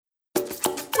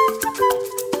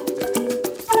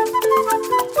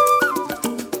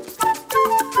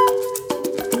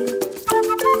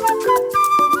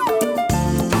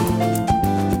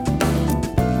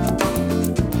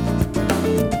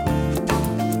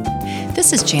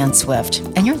This is Jan Swift,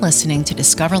 and you're listening to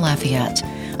Discover Lafayette,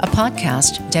 a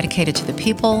podcast dedicated to the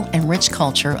people and rich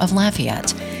culture of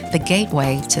Lafayette, the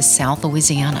gateway to South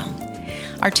Louisiana.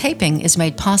 Our taping is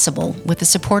made possible with the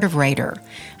support of Raider,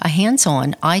 a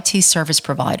hands-on IT service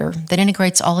provider that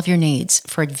integrates all of your needs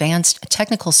for advanced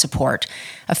technical support,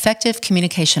 effective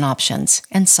communication options,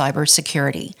 and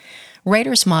cybersecurity.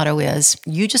 Raider's motto is,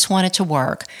 "You just want it to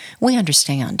work. We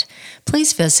understand."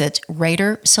 Please visit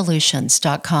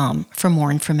RaiderSolutions.com for more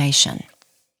information.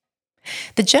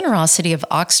 The generosity of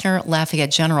Ochsner Lafayette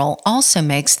General also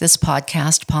makes this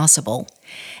podcast possible.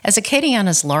 As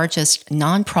Acadiana's largest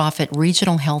nonprofit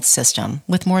regional health system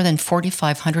with more than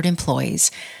 4,500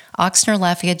 employees, Ochsner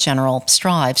Lafayette General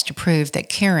strives to prove that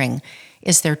caring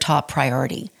is their top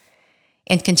priority.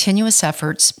 In continuous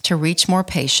efforts to reach more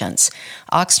patients,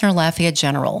 Ochsner Lafayette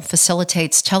General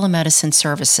facilitates telemedicine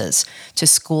services to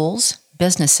schools,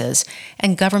 businesses,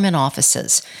 and government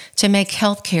offices to make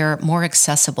healthcare more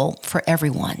accessible for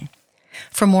everyone.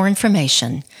 For more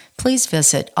information, please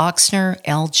visit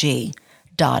oxnerlg.org.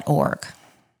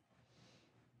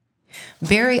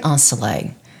 Barry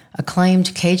Ancelet,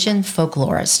 acclaimed Cajun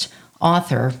folklorist,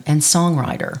 author, and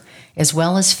songwriter, as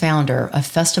well as founder of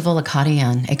Festival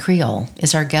Acadien et Creole,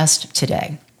 is our guest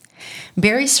today.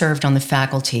 Barry served on the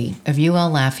faculty of UL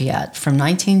Lafayette from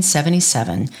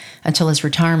 1977 until his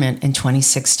retirement in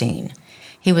 2016.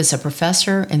 He was a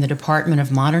professor in the Department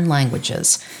of Modern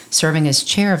Languages, serving as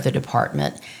chair of the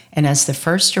department and as the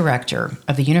first director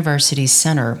of the university's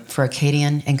Center for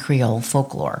Acadian and Creole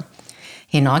Folklore.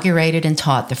 He inaugurated and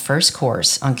taught the first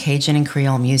course on Cajun and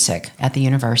Creole music at the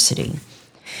university.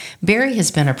 Barry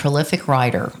has been a prolific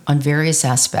writer on various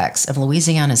aspects of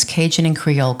Louisiana's Cajun and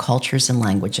Creole cultures and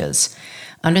languages.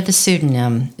 Under the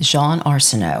pseudonym Jean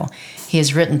Arsenault, he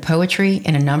has written poetry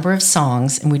in a number of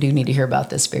songs, and we do need to hear about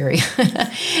this, Barry,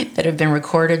 that have been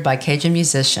recorded by Cajun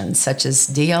musicians such as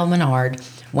D.L. Menard,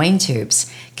 Wayne Toups,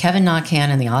 Kevin Nakan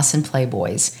and the Austin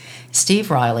Playboys, Steve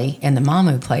Riley and the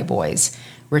Mamu Playboys,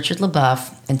 Richard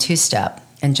LaBeouf and Two-Step,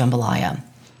 and Jambalaya.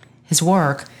 His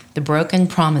work, The Broken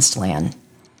Promised Land,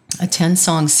 a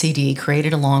 10-song CD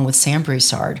created along with Sam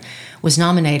Broussard, was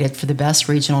nominated for the Best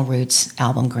Regional Roots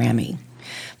Album Grammy.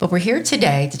 But we're here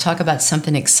today to talk about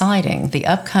something exciting, the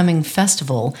upcoming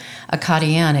festival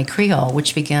Acadien et Creole,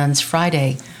 which begins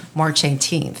Friday, March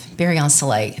 18th. Barry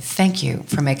Ancelet, thank you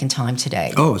for making time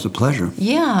today. Oh, it's a pleasure.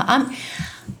 Yeah,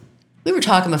 we were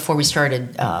talking before we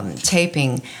started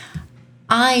taping.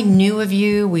 I knew of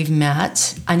you, we've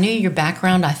met. I knew your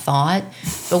background, I thought.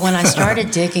 But when I started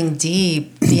digging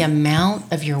deep, the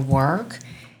amount of your work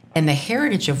and the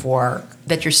heritage of work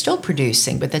that you're still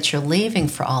producing, but that you're leaving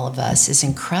for all of us is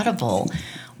incredible.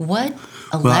 What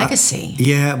a legacy.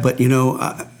 But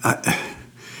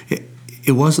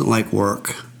it wasn't like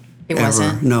work. It ever.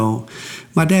 Wasn't? No.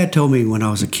 My dad told me when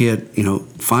I was a kid,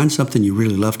 find something you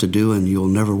really love to do and you'll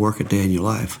never work a day in your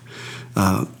life.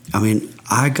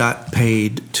 I got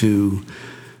paid to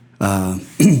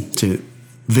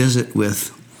visit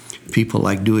with people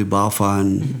like Dewey Balfa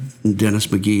and Dennis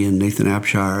McGee and Nathan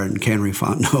Abshire and Canry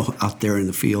Fontenot out there in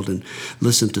the field and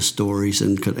listen to stories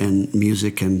and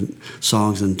music and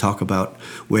songs and talk about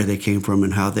where they came from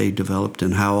and how they developed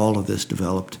and how all of this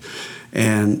developed,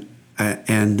 and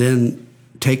then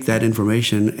take that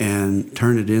information and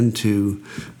turn it into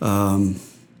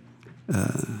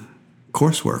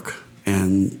coursework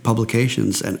and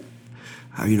publications. And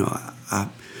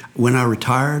when I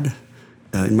retired,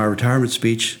 in my retirement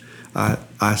speech,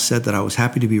 I said that I was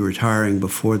happy to be retiring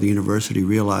before the university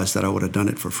realized that I would have done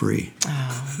it for free.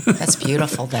 Oh, that's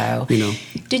beautiful, though.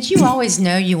 Did you always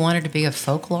know you wanted to be a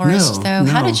folklorist, though?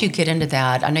 No. How did you get into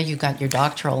that? I know you got your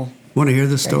doctoral. Want to hear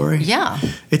the story? Yeah.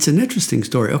 It's an interesting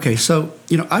story. Okay, so,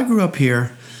 I grew up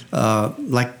here,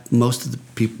 like most of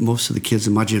the kids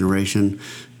in my generation.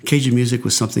 Cajun music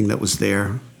was something that was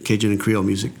there, Cajun and Creole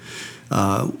music.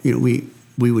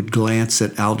 We would glance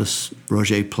at Aldous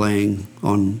Roger playing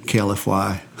on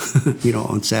KLFY,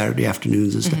 on Saturday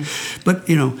afternoons and stuff. Mm-hmm. But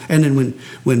and then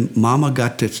when Mama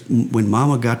got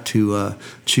to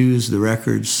choose the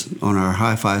records on our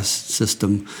hi-fi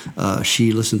system,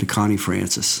 she listened to Connie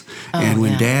Francis. And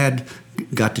when Dad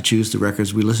got to choose the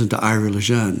records, we listened to Ira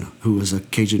Lejeune, who was a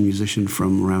Cajun musician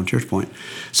from around Church Point.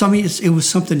 So it was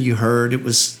something you heard.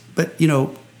 But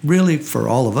really for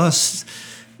all of us,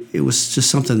 it was just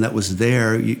something that was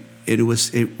there.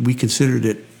 We considered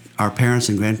it our parents'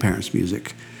 and grandparents'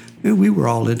 music. And we were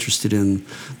all interested in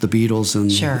the Beatles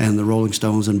and the Rolling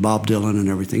Stones and Bob Dylan and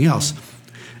everything else.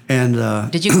 And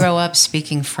did you grow up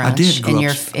speaking French? I did grow in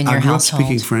your I grew household? up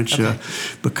speaking French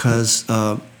because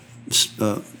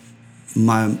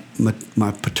my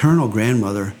paternal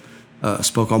grandmother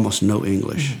spoke almost no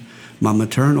English. My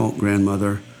maternal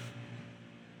grandmother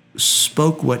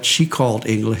spoke what she called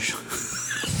English,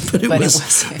 but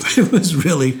it was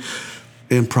really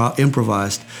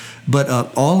improvised. But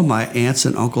all of my aunts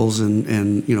and uncles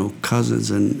and cousins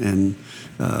and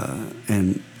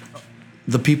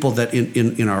the people that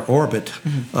in our orbit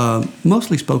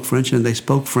mostly spoke French, and they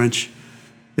spoke French.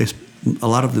 A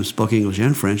lot of them spoke English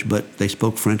and French, but they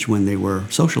spoke French when they were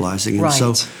socializing. And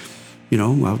so, I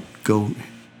would go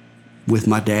with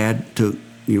my dad to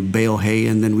bale hay,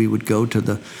 and then we would go to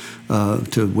the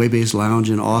to Webe's Lounge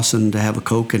in Austin to have a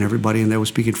Coke, and everybody in there was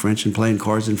speaking French and playing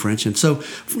cards in French. And so,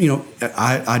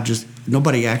 I just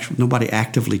nobody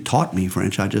actively taught me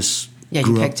French. I just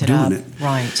grew up doing it.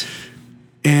 Right.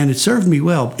 And it served me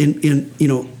well. In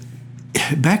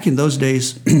back in those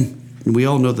days, we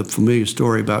all know the familiar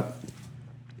story about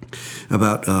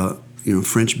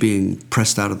French being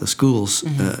pressed out of the schools,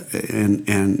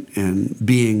 and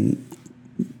being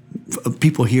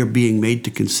people here being made to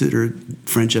consider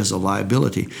French as a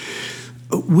liability.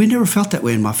 We never felt that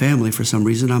way in my family for some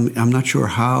reason. I'm not sure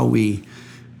how we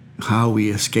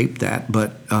escaped that,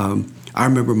 but I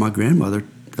remember my grandmother.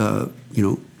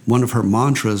 One of her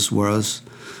mantras was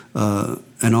 "Un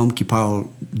homme qui parle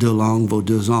deux langues vaut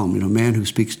deux hommes." A man who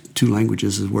speaks two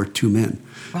languages is worth two men.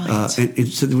 Right.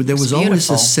 So there was always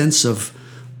a sense of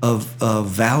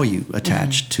value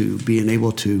attached to being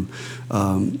able to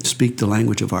speak the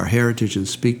language of our heritage and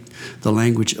speak the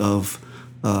language of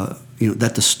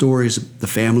that the stories, the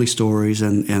family stories,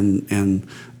 and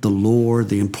the lore,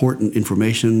 the important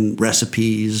information,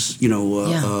 recipes,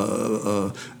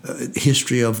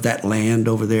 history of that land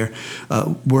over there,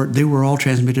 they were all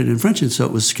transmitted in French, and so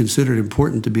it was considered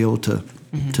important to be able to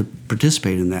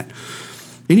participate in that.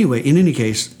 Anyway, in any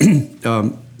case,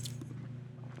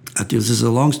 this is a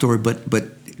long story, but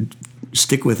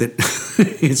stick with it.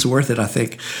 It's worth it, I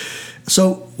think.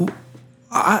 So,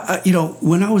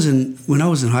 when I was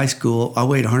in high school, I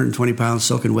weighed 120 pounds,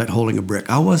 soaking wet, holding a brick.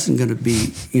 I wasn't going to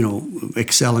be,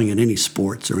 excelling in any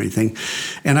sports or anything.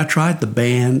 And I tried the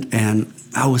band, and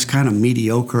I was kind of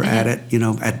mediocre at it,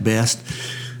 at best.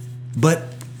 But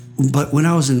when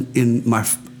I was in my,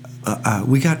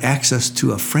 we got access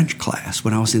to a French class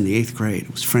when I was in the 8th grade.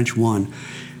 It was French 1.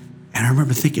 And I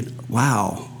remember thinking,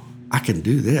 wow, I can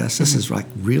do this. This is like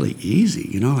really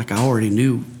easy, like I already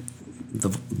knew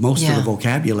most of the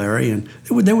vocabulary, and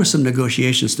there were some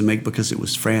negotiations to make because it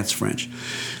was France French.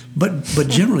 But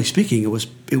generally speaking, it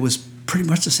was pretty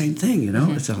much the same thing,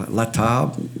 It's la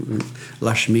table,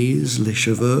 la chemise, les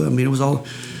cheveux. I mean, it was all,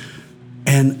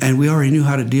 and we already knew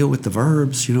how to deal with the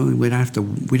verbs. We didn't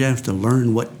have to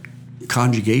learn what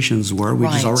conjugations were. We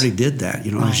just already did that.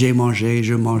 J'ai mangé,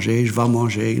 je mangeais, je vais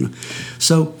manger.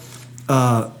 So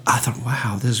I thought,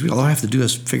 wow, all I have to do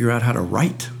is figure out how to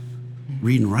read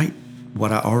and write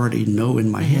what I already know in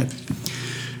my head.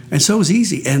 And so it was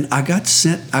easy. And I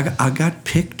got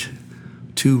picked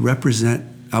to represent.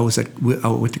 I went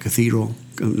to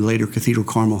later Cathedral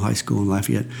Carmel High School in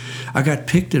Lafayette. I got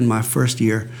picked in my first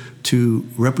year to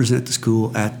represent the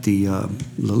school at the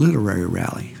literary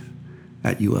rally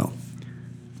at UL.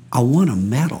 I won a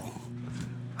medal.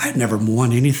 I had never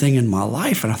won anything in my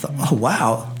life, and I thought, oh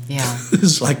wow,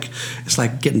 it's like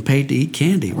getting paid to eat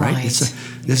candy, right?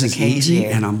 This is easy,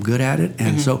 and I'm good at it,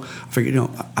 and so I figured,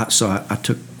 I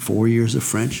took 4 years of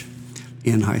French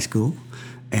in high school,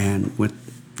 and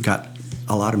got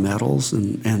a lot of medals,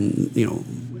 and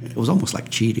it was almost like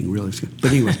cheating, really.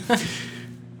 But anyway,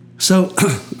 so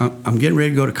I'm getting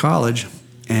ready to go to college,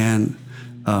 and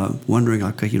wondering,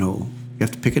 you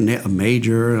have to pick a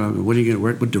major.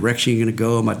 What direction are you going to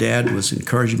go? My dad was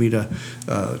encouraging me to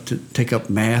take up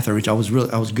math, or I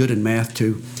was good in math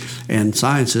too, and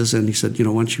sciences. And he said, why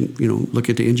don't you look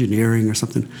into engineering or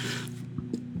something?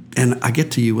 And I get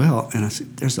to UL, and I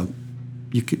said,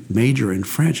 you could major in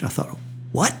French. I thought,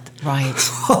 what? Right.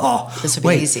 This would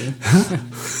be easy.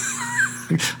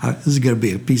 This is going to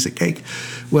be a piece of cake.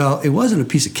 Well, it wasn't a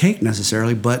piece of cake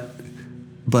necessarily, but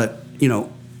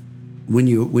when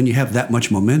you have that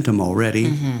much momentum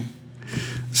already.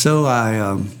 So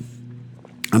I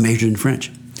majored in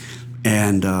French,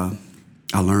 and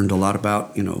I learned a lot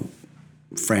about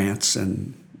France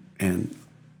and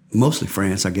mostly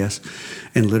France, I guess,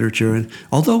 and literature. And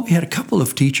although we had a couple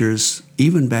of teachers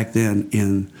even back then,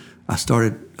 I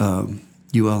started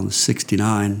UL in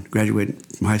 '69, graduated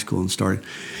from high school and started.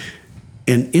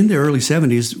 And in the early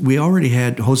 70s, we already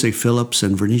had Jose Phillips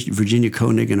and Virginia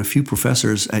Koenig and a few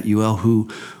professors at UL who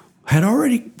had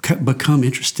already become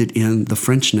interested in the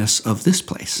Frenchness of this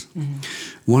place.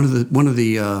 One of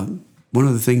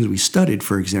the things we studied,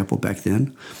 for example, back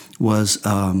then was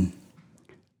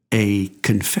a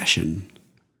confession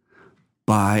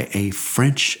by a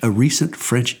recent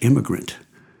French immigrant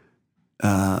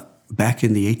back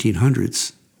in the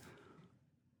 1800s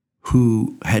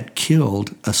who had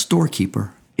killed a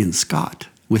storekeeper in Scott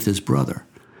with his brother.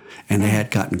 And they had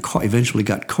eventually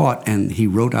got caught, and he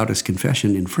wrote out his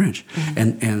confession in French.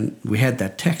 And we had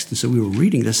that text, and so we were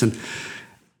reading this, and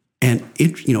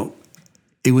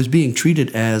it was being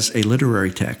treated as a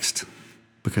literary text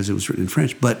because it was written in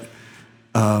French. But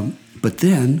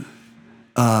then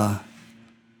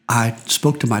I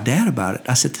spoke to my dad about it.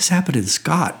 I said, "This happened in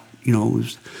Scott. It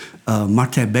was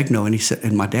Martin Begnaud,"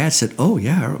 and my dad said, "Oh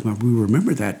yeah, we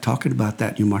remember that, talking about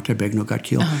that. Martin Begnaud got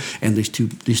killed, and these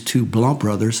two Blanc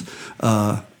brothers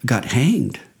got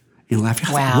hanged in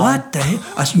Lafayette." Wow! What the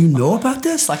heck? I said, "You know about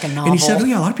this?" It's like a novel. And he said, "Oh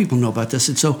yeah, a lot of people know about this."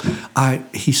 And so I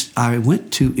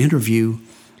went to interview.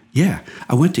 Yeah,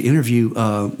 I went to interview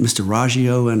Mr.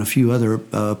 Raggio and a few other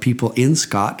people in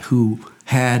Scott who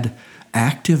had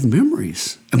active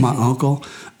memories, and my uncle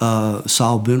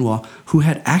Saul Benoit, who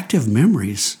had active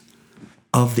memories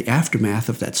of the aftermath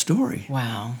of that story.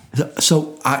 Wow!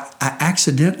 So I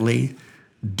accidentally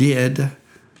did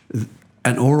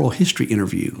an oral history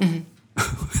interview.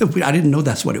 I didn't know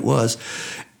that's what it was,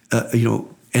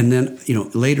 And then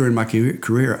later in my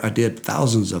career, I did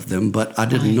thousands of them, but I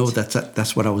didn't know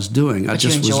that's what I was doing. But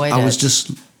I was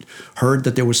just heard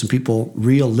that there were some people,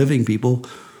 real living people,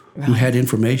 who had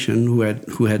information,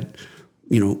 who had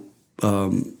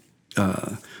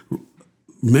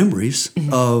memories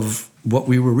of what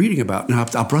we were reading about. And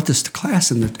I brought this to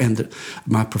class, and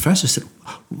my professor said,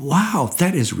 "Wow,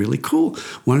 that is really cool.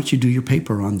 Why don't you do your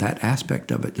paper on that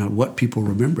aspect of it? What people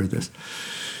remember this."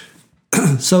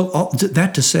 So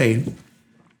that to say,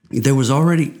 there was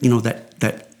already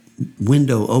that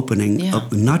window opening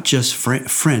of not just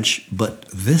French, but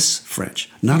this French,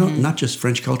 not just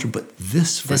French culture, but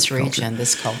this French this region,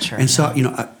 this culture. And so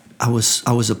I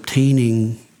was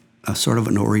obtaining a sort of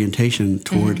an orientation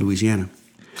toward Louisiana.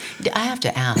 I have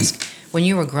to ask, when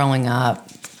you were growing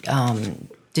up,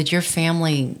 did your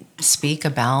family speak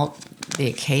about the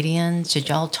Acadians? Did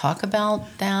y'all talk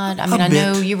about that? I mean, I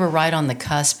know you were right on the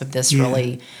cusp of this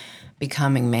really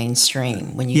becoming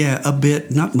mainstream. A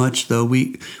bit, not much though.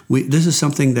 We this is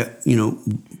something that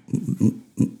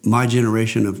my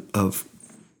generation of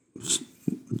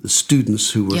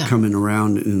students who were coming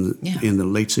around in the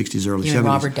late 60s, early 70s.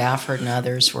 Robert Dafford and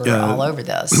others were all over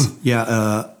this.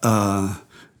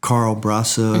 Carl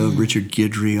Brassa, Richard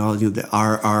Guidry,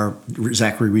 our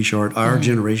Zachary Richard, our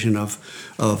generation of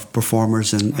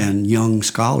performers and young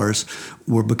scholars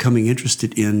were becoming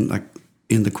interested in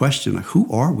the question, who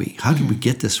are we? How did we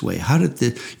get this way? How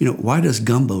did why does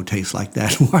gumbo taste like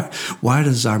that? Why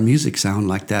does our music sound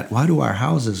like that? Why do our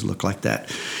houses look like that?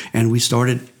 And we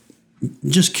started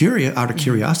just out of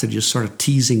curiosity, just sort of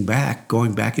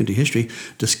going back into history,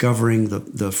 discovering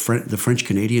the French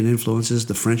Canadian influences,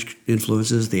 the French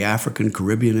influences, the African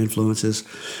Caribbean influences,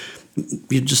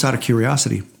 just out of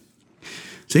curiosity.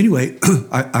 So anyway,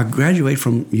 I graduated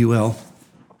from UL,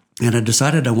 and I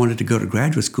decided I wanted to go to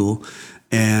graduate school,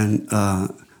 and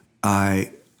I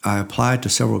applied to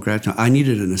several graduate. I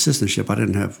needed an assistantship. I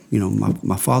didn't have,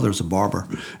 my father's a barber,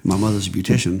 my mother's a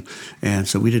beautician, and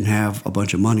so we didn't have a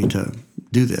bunch of money to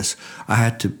do this. I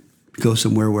had to go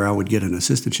somewhere where I would get an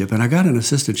assistantship, and I got an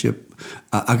assistantship.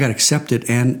 I got accepted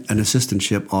and an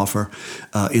assistantship offer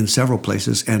in several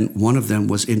places, and one of them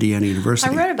was Indiana University.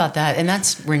 I read about that, and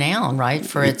that's renowned, right,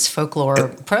 for its folklore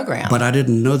program. But I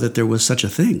didn't know that there was such a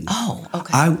thing. Oh,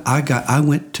 okay. I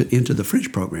went into the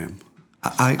French program.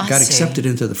 I got accepted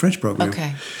into the French program.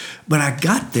 Okay. But I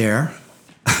got there,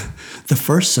 the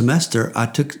first semester, I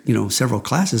took, several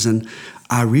classes, and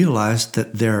I realized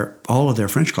that all of their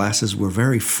French classes were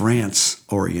very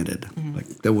France-oriented.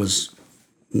 Like there was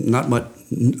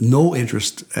no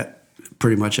interest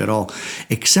pretty much at all,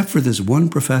 except for this one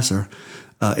professor,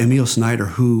 Emile Snyder,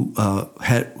 who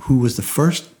was the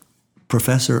first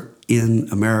professor in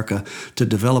America to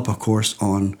develop a course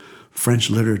on French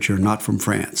literature not from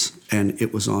France, and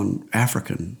it was on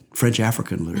French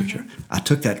African literature. I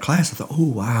took that class. I thought,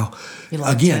 oh wow!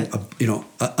 Again,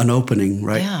 an opening,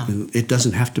 right? Yeah. It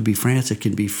doesn't have to be France; it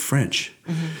can be French.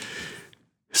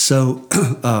 So,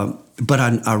 but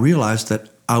I realized that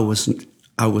I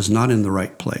was not in the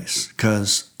right place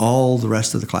because all the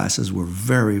rest of the classes were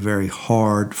very, very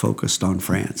hard focused on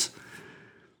France.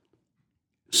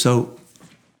 So,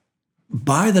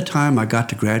 by the time I got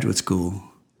to graduate school,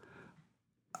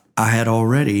 I had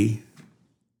already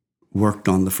worked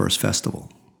on the first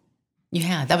festival. You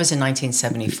had. That was in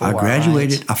 1974. I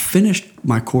graduated. Right? I finished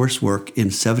my coursework in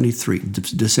 73,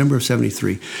 December of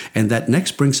 73. And that next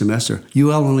spring semester,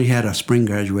 UL only had a spring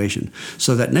graduation.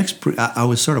 So that next spring, I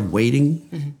was sort of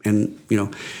waiting and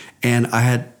I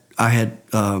had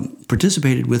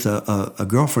participated with a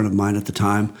girlfriend of mine at the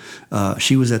time.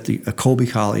 She was at the Colby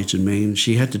College in Maine.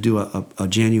 She had to do a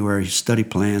January study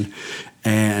plan,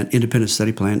 an independent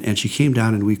study plan, and she came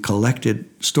down and we collected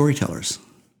storytellers.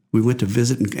 We went to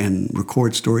visit and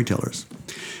record storytellers.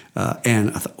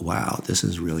 And I thought, wow, this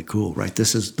is really cool, right?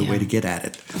 This is the way to get at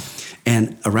it.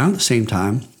 And around the same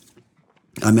time,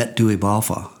 I met Dewey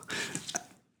Balfa.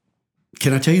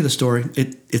 Can I tell you the story?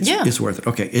 It's worth it.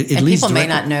 Okay. And people may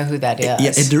not know who that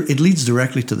is. It leads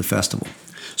directly to the festival.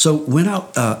 So went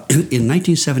out in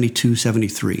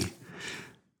 1972-73,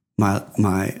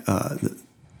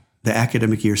 the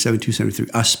academic year,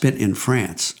 72-73, I spent in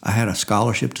France. I had a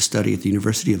scholarship to study at the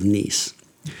University of Nice.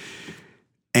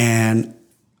 And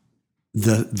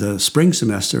the spring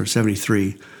semester,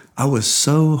 73, I was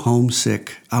so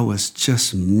homesick. I was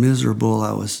just miserable.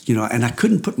 I was, and I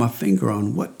couldn't put my finger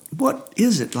on what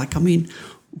is it? Like, I mean,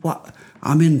 what?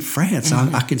 I'm in France.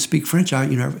 Mm-hmm. I can speak French.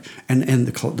 And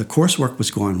the coursework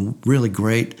was going really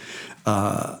great.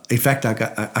 In fact,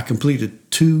 I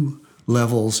completed 2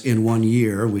 levels in 1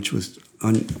 year, which was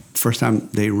first time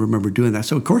they remember doing that.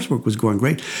 So coursework was going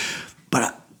great,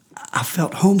 but I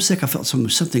felt homesick. I felt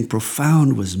something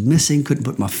profound was missing. Couldn't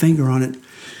put my finger on it.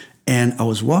 And I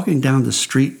was walking down the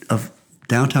street of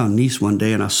downtown Nice one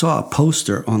day, and I saw a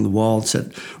poster on the wall that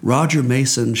said, "Roger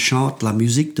Mason chante la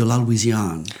musique de la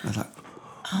Louisiane." I thought,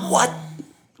 what?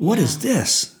 What is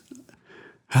this?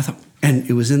 I thought, and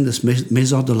it was in this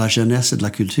Maison de la Jeunesse et de la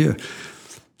Culture.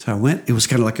 So I went. It was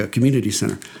kind of like a community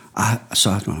center.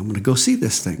 So I thought, I'm going to go see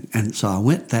this thing. And so I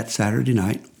went that Saturday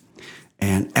night,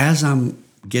 and as I'm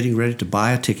getting ready to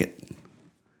buy a ticket,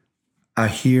 I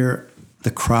hear the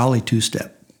Crowley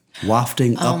two-step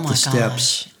wafting up the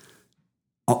steps,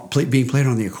 being played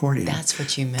on the accordion. That's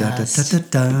what you missed.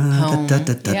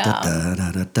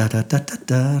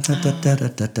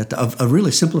 A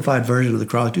really simplified version of the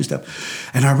Crowley two-step.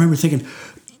 And I remember thinking,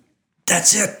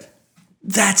 that's it.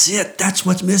 That's it. That's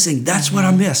what's missing. That's what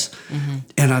I miss. Mm-hmm.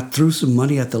 And I threw some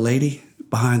money at the lady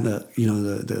behind the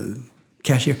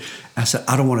cashier. I said,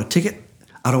 I don't want a ticket.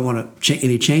 I don't want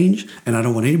any change, and I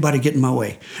don't want anybody getting in my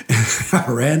way. I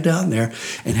ran down there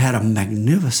and had a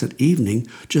magnificent evening,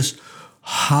 just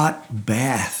hot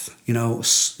bath,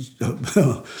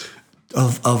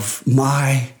 of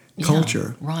my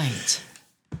culture. Right.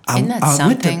 Isn't that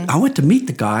something? I went to meet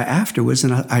the guy afterwards,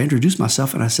 and I introduced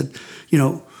myself, and I said,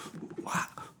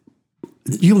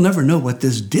 you'll never know what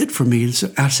this did for me.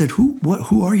 So I said, who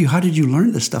are you? How did you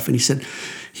learn this stuff? And he said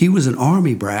he was an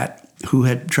army brat who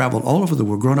had traveled all over the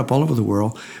world, grown up all over the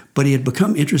world, but he had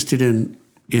become interested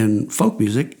in folk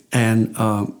music and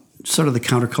sort of the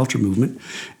counterculture movement.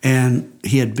 And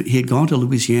he had gone to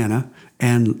Louisiana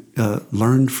and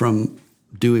learned from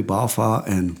Dewey Balfa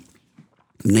and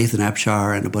Nathan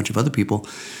Abshire and a bunch of other people.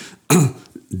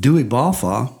 Dewey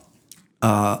Balfa,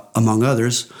 among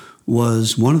others,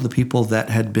 was one of the people that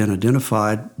had been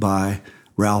identified by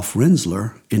Ralph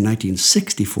Renzler in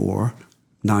 1964,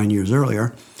 9 years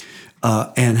earlier,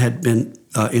 and had been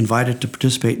invited to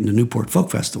participate in the Newport Folk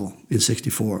Festival in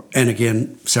 64, and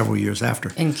again several years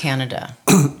after. In Canada?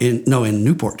 in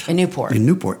Newport. In Newport? In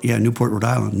Newport, yeah, Newport, Rhode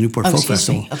Island, Newport Folk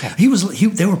Festival. Okay.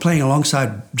 They were playing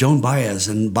alongside Joan Baez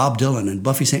and Bob Dylan and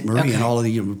Buffy St. Marie and all of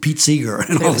the, Pete Seeger.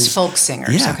 And but all it was these folk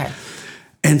singers, yeah. Okay.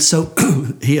 And so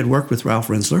he had worked with Ralph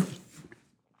Renzler.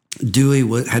 Dewey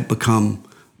had become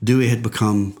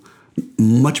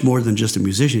much more than just a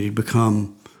musician. He'd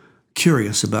become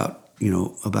curious about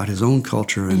his own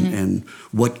culture and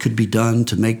what could be done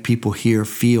to make people here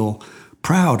feel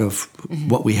proud of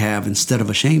what we have instead of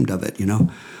ashamed of it,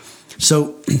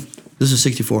 So this is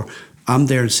 64. I'm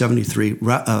there in 73.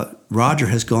 Roger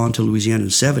has gone to Louisiana in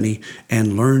 70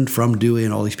 and learned from Dewey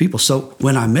and all these people. So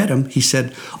when I met him, he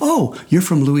said, "Oh, you're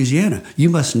from Louisiana. You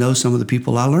must know some of the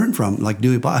people I learned from, like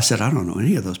Dewey." I said, "I don't know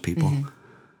any of those people."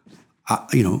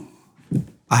 Mm-hmm.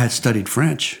 I had studied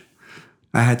French.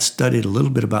 I had studied a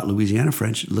little bit about Louisiana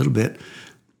French, a little bit,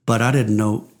 but I didn't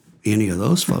know any of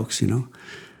those folks,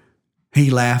 He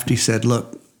laughed. He said,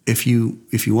 "Look, if you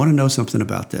want to know something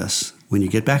about this, when you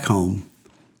get back home,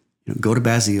 go to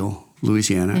Basile,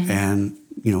 Louisiana, and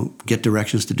get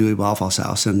directions to Dewey Balfa's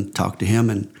house and talk to him,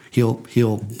 and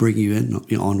he'll bring you in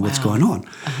on what's going on."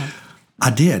 Uh-huh.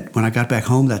 I did. When I got back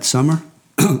home that summer,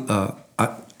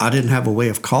 I didn't have a way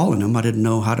of calling him. I didn't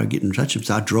know how to get in touch with him.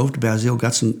 So I drove to Basile,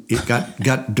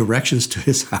 got directions to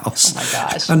his house. Oh my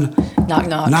gosh! And knock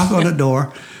knock. Knock on the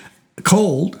door,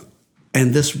 cold,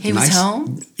 and this He was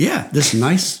home? Yeah, this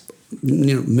nice,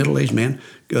 middle-aged man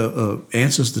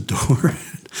answers the door.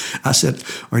 I said,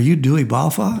 "Are you Dewey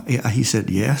Balfa?" He said,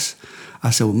 "Yes." I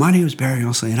said, "Well, my name is Barry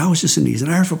Olson, and I was just in these,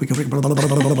 and I heard blah, blah, blah,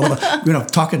 blah, blah, blah,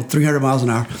 talking 300 miles an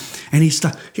hour." And he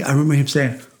stopped. I remember him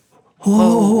saying,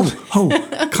 "Whoa,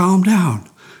 calm down.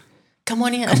 Come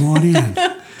on in."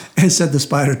 And said the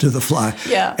spider to the fly.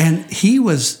 Yeah. And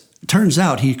turns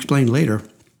out, he explained later,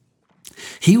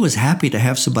 he was happy to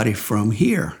have somebody from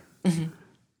here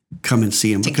come and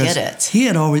see him, because he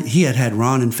had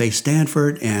Ron and Faye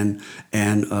Stanford and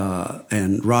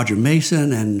Roger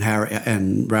Mason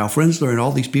and Ralph Rensler and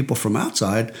all these people from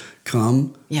outside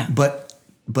come. Yeah. But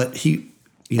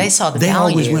they saw the value. They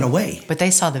always went away. But they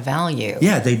saw the value.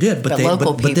 Yeah, they did. But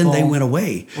then they went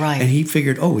away. Right. And he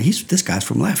figured, this guy's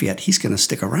from Lafayette. He's going to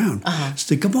stick around.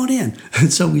 So come on in.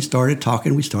 And so we started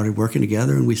talking. We started working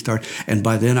together, and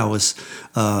by then I was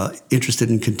interested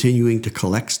in continuing to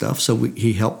collect stuff. So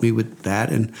he helped me with that,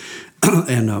 and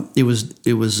it was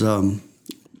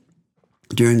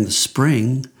during the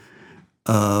spring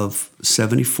of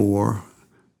 '74,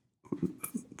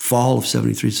 fall of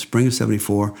 '73, spring of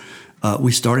 '74.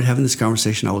 We started having this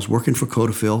conversation. I was working for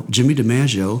Codafil. Jimmy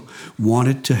DiMaggio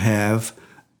wanted to have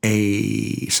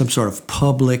some sort of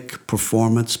public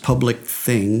performance, public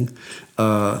thing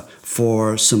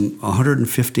for some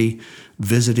 150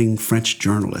 visiting French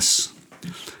journalists.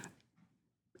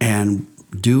 And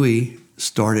Dewey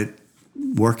started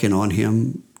working on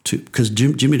him because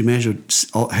Jimmy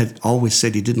DiMaggio had always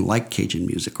said he didn't like Cajun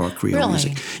music or Creole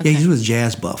music. Okay. Yeah, he was a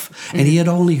jazz buff. And he had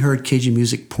only heard Cajun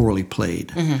music poorly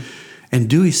played. And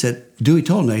Dewey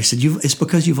told him, he said, "It's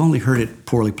because you've only heard it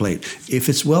poorly played. If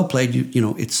it's well played,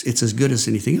 it's as good as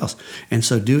anything else." And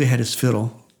so Dewey had his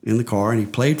fiddle in the car, and he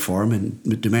played for him. And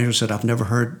DiMaggio said, "I've never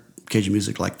heard Cajun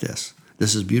music like this.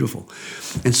 This is beautiful."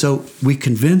 And so we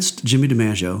convinced Jimmy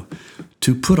DiMaggio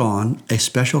to put on a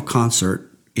special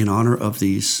concert in honor of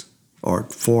these, or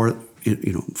for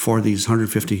these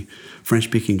 150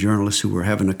 French-speaking journalists who were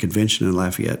having a convention in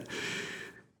Lafayette.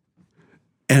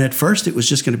 And at first, it was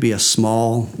just going to be a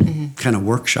small kind of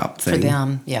workshop thing. For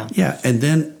them, yeah. Yeah, and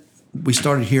then we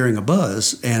started hearing a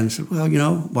buzz and said, well,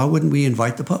 why wouldn't we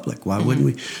invite the public? Why wouldn't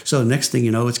we? So next thing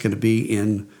you know, it's going to be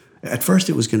at first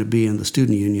it was going to be in the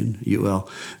Student Union, UL.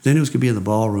 Then it was going to be in the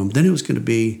ballroom. Then it was going to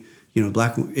be, in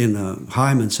the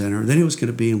Hyman Center. Then it was going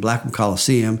to be in Blackham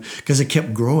Coliseum, because it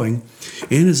kept growing.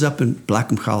 It ended up in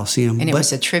Blackham Coliseum. And it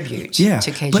was a tribute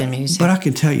to Cajun music. But I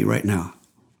can tell you right now,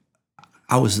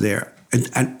 I was there.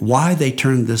 And why they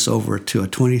turned this over to a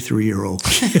 23-year-old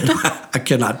kid, I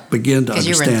cannot begin to understand. Because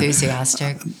you were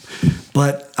enthusiastic.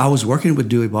 But I was working with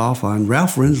Dewey Balfa, and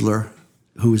Ralph Rensler,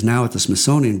 who was now at the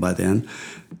Smithsonian by then,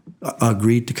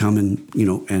 agreed to come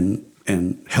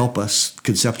and help us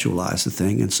conceptualize the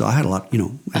thing. And so I had a lot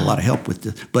of help with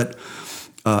it. But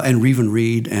and Reven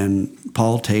Reed and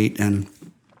Paul Tate and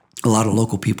a lot of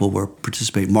local people were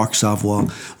participating. Mark Savoie,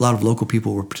 a lot of local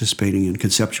people were participating in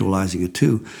conceptualizing it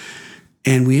too.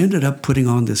 And we ended up putting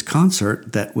on this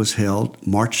concert that was held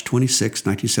March 26,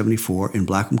 1974 in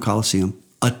Blackham Coliseum,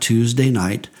 a Tuesday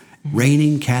night,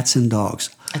 raining cats and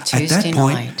dogs. A Tuesday At that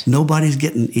point, night. nobody's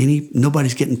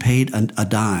getting paid a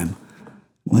dime.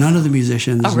 Wow. None of the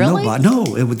musicians. Oh, really?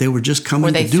 They were just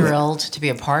coming to do it. Were they thrilled to be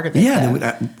a part of it?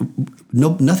 Yeah.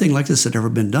 Nothing like this had ever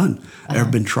been done, ever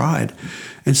been tried.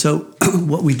 And so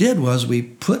what we did was we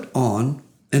put on,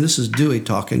 and this is Dewey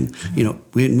talking,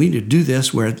 we need to do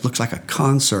this where it looks like a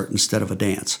concert instead of a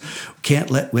dance.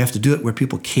 We have to do it where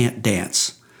people can't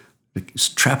dance.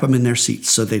 Trap them in their seats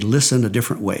so they listen a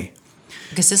different way.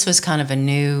 Because this was kind of a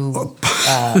new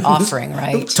offering,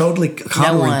 right? Totally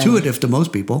counterintuitive to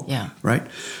most people. Yeah. Right?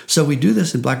 So we do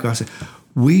this in Black Gospel.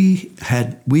 We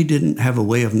didn't have a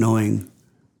way of knowing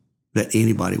that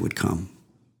anybody would come,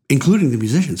 including the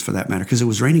musicians for that matter, because it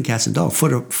was raining cats and dogs,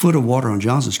 foot of water on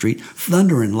Johnson Street,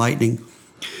 thunder and lightning.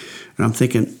 And I'm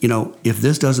thinking, if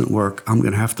this doesn't work, I'm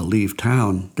going to have to leave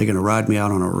town. They're going to ride me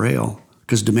out on a rail,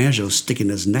 because DiMaggio's sticking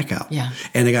his neck out. Yeah.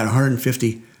 And they got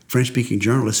 150 French-speaking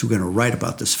journalists who are going to write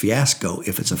about this fiasco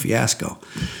if it's a fiasco.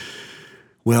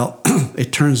 Well,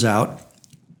 it turns out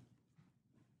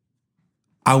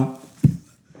I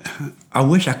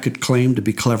wish I could claim to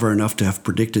be clever enough to have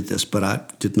predicted this, but I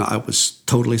did not. I was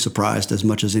totally surprised as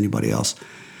much as anybody else.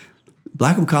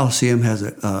 Blackham Coliseum has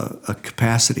a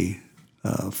capacity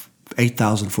of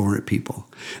 8,400 people.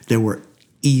 There were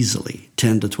easily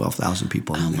 10 to 12,000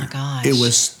 people in there. Oh, my gosh. It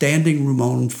was standing room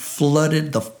only,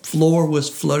 flooded. The floor was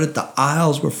flooded. The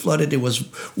aisles were flooded. It was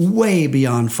way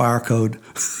beyond fire code.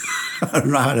 I don't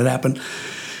know how that happened.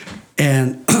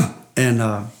 And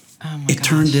it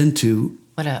turned into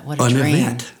What a an dream.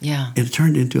 event. Yeah. It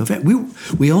turned into an event.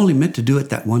 We only meant to do it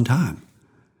that one time,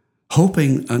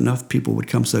 hoping enough people would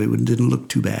come so it didn't look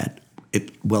too bad.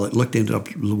 It ended up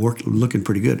looking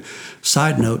pretty good.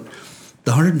 Side note,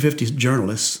 the 150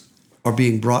 journalists are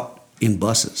being brought in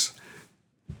buses,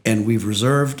 and we've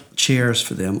reserved chairs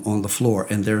for them on the floor,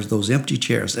 and there's those empty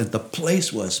chairs, and the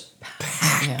place was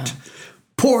packed,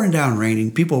 pouring down raining,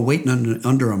 people waiting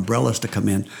under umbrellas to come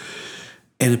in,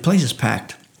 and the place is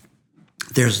packed.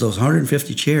 There's those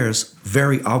 150 chairs,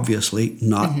 very obviously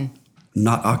not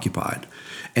occupied.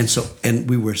 And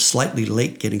we were slightly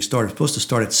late getting started. Supposed to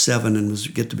start at 7 and was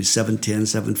get to be 7:10,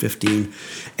 7:15.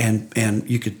 And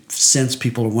you could sense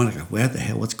people were wondering, where the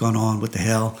hell, what's going on, what the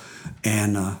hell?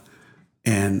 And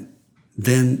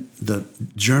then the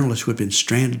journalists who had been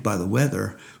stranded by the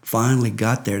weather finally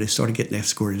got there. They started getting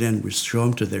escorted in. We showed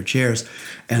them to their chairs.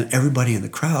 And everybody in the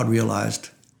crowd realized,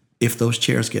 if those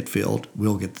chairs get filled,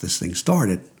 we'll get this thing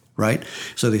started. Right?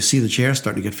 So they see the chairs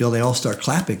starting to get filled. They all start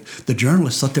clapping. The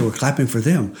journalists thought they were clapping for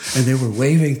them, and they were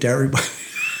waving to everybody.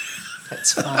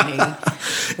 That's funny.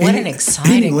 What an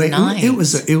exciting night.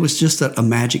 It was just a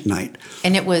magic night.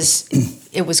 And it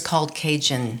was called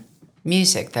Cajun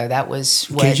music, though. That was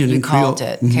what Cajun you and called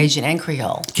Creole. it, Cajun and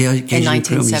Creole, Cajun in and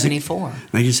Creole music. 1974.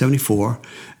 1974.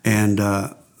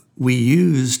 And we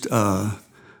used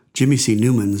Jimmy C.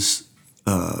 Newman's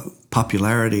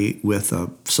popularity with a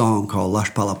song called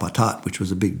Lash Pala Patat, which was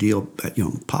a big deal,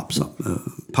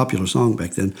 popular song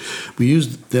back then. We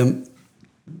used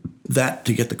that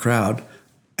to get the crowd,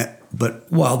 but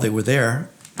while they were there,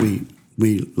 we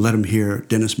let them hear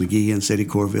Dennis McGee and Sadie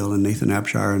Corville and Nathan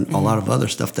Abshire and a lot of other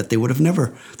stuff that they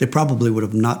probably would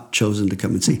have not chosen to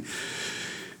come and see.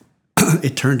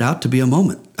 It turned out to be a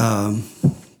moment.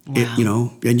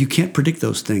 Wow. And you can't predict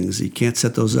those things. You can't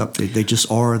set those up. They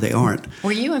just are or they aren't.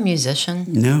 Were you a musician?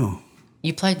 No.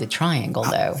 You played the triangle,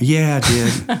 though. Yeah, I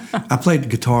did. I played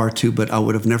guitar, too, but I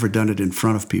would have never done it in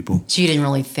front of people. So you didn't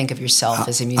really think of yourself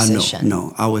as a musician?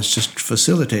 No. I was just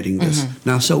facilitating this.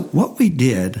 Now, so what we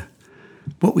did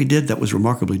that was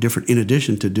remarkably different, in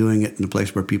addition to doing it in a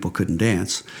place where people couldn't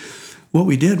dance, what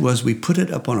we did was we put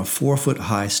it up on a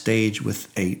 4-foot-high stage with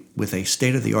a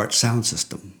state-of-the-art sound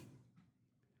system.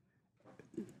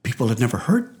 People had never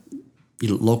heard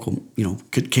local,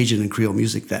 Cajun and Creole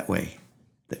music that way.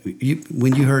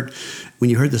 When you heard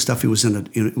the stuff, it was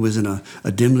in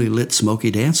a dimly lit, smoky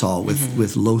dance hall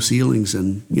with low ceilings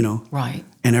and right,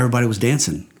 and everybody was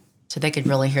dancing. So they could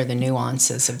really hear the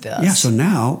nuances of this. Yeah. So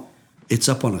now it's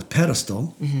up on a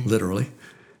pedestal, literally,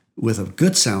 with a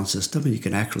good sound system, and you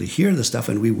can actually hear the stuff.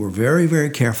 And we were very, very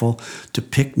careful to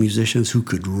pick musicians who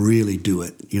could really do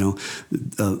it.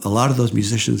 A lot of those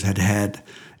musicians had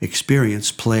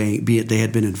experience playing, be it they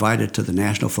had been invited to the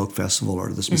National Folk Festival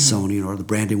or the Smithsonian or the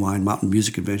Brandywine Mountain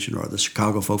Music Convention or the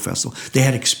Chicago Folk Festival. They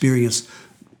had experience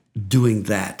doing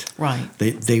that. Right.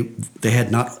 They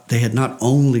had not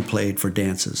only played for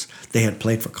dances, they had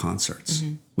played for concerts,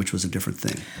 which was a different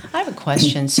thing. I have a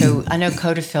question. So I know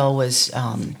Codafil was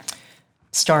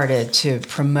started to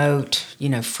promote,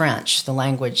 French, the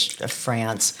language of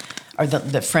France, or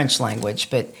the French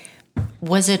language, but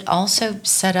was it also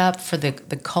set up for the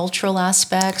cultural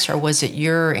aspects, or was it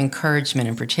your encouragement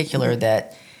in particular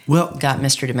that got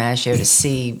Mr. DiMaggio to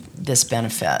see this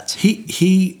benefit?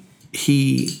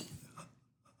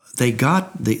 They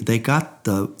got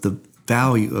the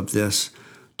value of this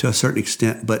to a certain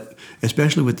extent, but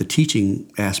especially with the teaching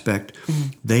aspect,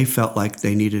 they felt like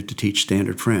they needed to teach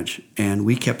standard French, and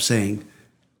we kept saying,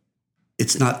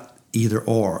 it's not either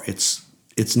or,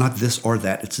 it's not this or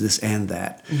that, it's this and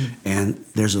that. And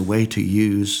there's a way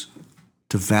to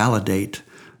validate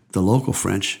the local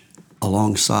French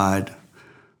alongside.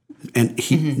 And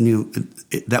he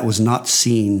that was not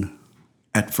seen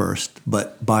at first,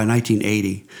 but by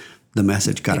 1980, the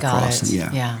message got across.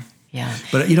 It. Yeah.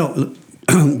 But,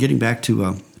 getting back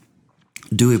to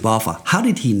Dewey Boffa, how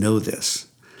did he know this?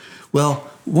 Well,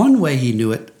 one way he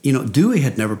knew it, Dewey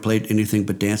had never played anything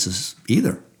but dances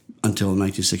either until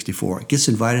 1964. Gets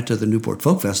invited to the Newport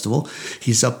Folk Festival.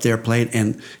 He's up there playing,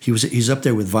 and he's up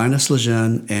there with Vinas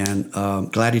Lejeune and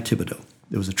Gladys Thibodeau.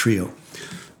 There was a trio,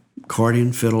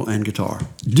 accordion, fiddle, and guitar.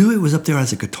 Dewey was up there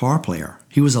as a guitar player.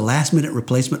 He was a last-minute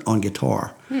replacement on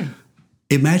guitar.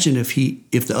 Imagine if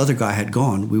the other guy had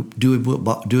gone, Dewey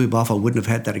Boffa wouldn't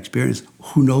have had that experience.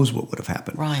 Who knows what would have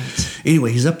happened? Right.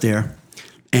 Anyway, he's up there,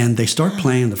 and they start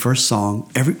playing the first song.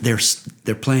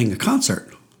 They're playing a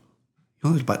concert.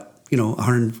 There's about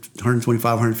 125,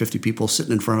 150 people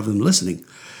sitting in front of them listening.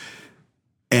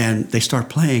 And they start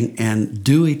playing, and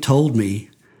Dewey told me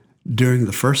during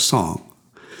the first song,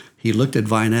 he looked at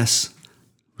Vines,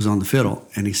 who was on the fiddle,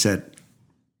 and he said,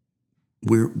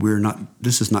 we're not.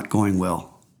 This is not going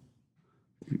well.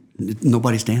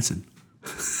 Nobody's dancing,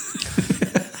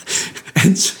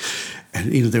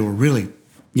 and they were really,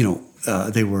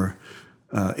 they were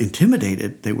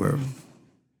intimidated. They were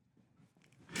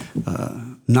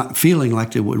not feeling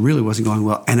like it really wasn't going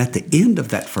well. And at the end of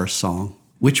that first song,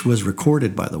 which was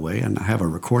recorded, by the way, and I have a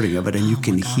recording of it, and you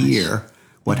can hear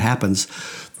what happens,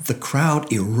 the crowd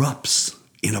erupts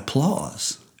in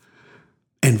applause.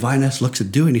 And Viness looks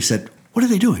at Dewey and he said, "What are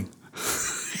they doing?"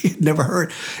 He had never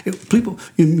heard. People,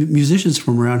 musicians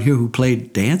from around here who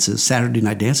played dances, Saturday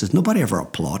night dances, nobody ever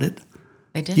applauded.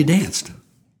 They didn't? You danced.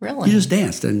 Really? You just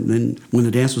danced. And then when the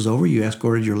dance was over, you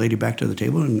escorted your lady back to the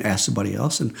table and asked somebody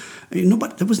else. And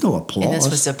nobody, there was no applause. And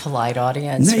this was a polite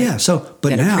audience. Yeah. So,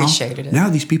 but now, appreciated it. Now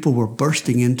these people were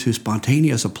bursting into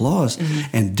spontaneous applause.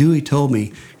 And Dewey told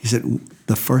me, he said,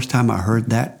 the first time I heard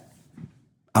that,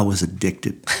 I was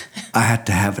addicted. I had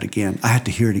to have it again. I had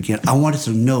to hear it again. I wanted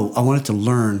to know. I wanted to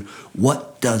learn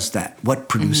what does that, what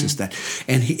produces that.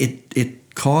 And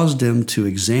it caused him to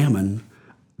examine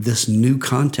this new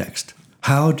context.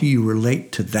 How do you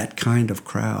relate to that kind of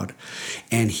crowd?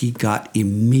 And he got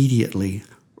immediately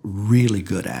really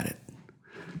good at it.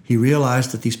 He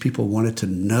realized that these people wanted to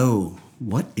know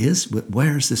where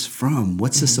is this from?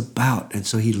 What's this about? And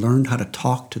so he learned how to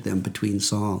talk to them between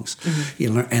songs. He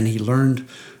learned,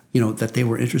 that they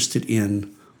were interested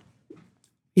in,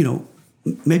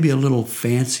 maybe a little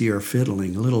fancier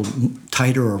fiddling, a little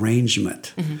tighter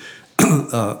arrangement.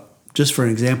 Just for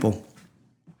an example,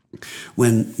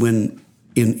 when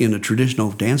in a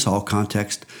traditional dance hall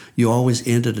context, you always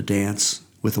ended a dance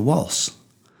with a waltz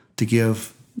to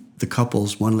give the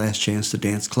couples one last chance to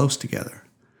dance close together.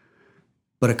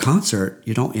 But a concert,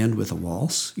 you don't end with a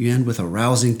waltz. You end with a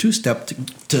rousing two-step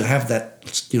to have that,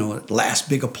 last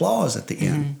big applause at the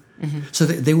end. So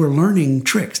they were learning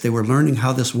tricks. They were learning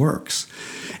how this works.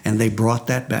 And they brought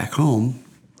that back home.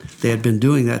 They had been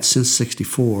doing that since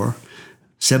 1964.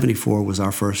 1974 was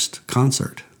our first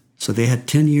concert. So they had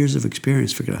 10 years of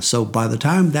experience figuring out. So by the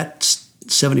time that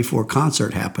 1974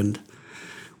 concert happened,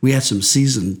 we had some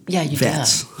seasoned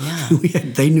vets. Yeah.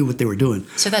 They knew what they were doing.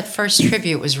 So that first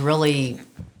tribute was really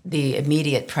the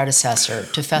immediate predecessor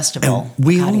to Festival. And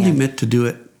we only meant to do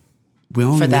it. We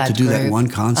only meant to do that one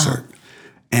concert.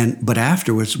 But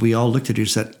afterwards, we all looked at it and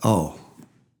said, "Oh,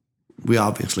 we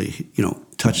obviously,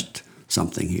 touched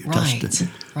something here.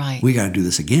 Right. We got to do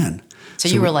this again." So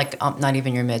you were like not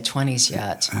even your mid-20s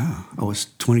yet. I was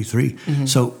 23.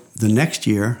 So the next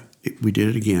year, we did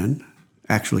it again.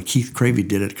 Actually, Keith Cravey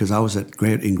did it because I was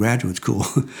in graduate school.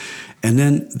 And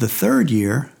then the third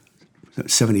year,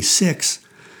 1976,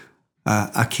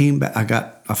 I came back.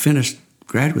 I finished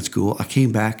graduate school. I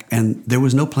came back, and there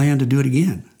was no plan to do it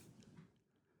again.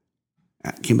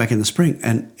 I came back in the spring,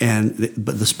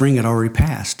 but the spring had already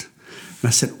passed. And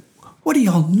I said, "What are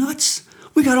y'all nuts?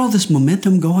 We got all this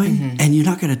momentum going, and you're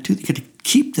not going to you got to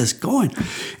keep this going."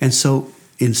 And so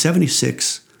in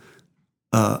 1976.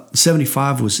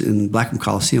 1975 was in Blackham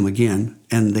Coliseum again,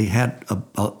 and they had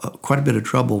quite a bit of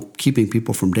trouble keeping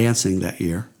people from dancing that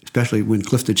year, especially when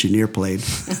Clifton Chenier played.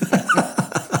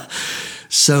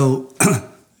 So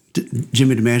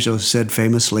Jimmy DiMaggio said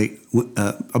famously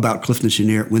about Clifton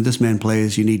Chenier, "When this man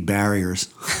plays, you need barriers."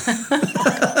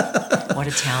 What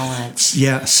a talent.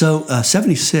 Yeah, so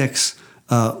 1976,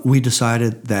 we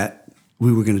decided that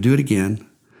we were going to do it again,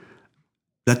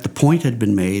 that the point had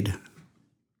been made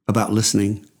about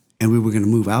listening, and we were going to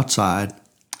move outside.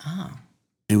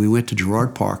 And we went to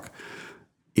Girard Park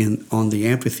on the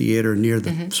amphitheater near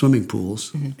the swimming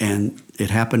pools, and it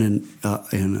happened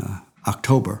in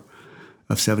October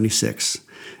of 1976.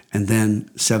 And then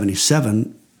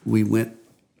 1977, we went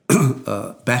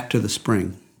back to the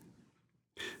spring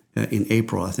in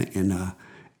April, I think,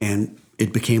 and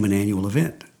it became an annual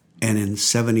event. And in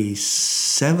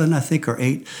 1977, I think, or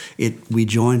 1978, we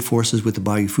joined forces with the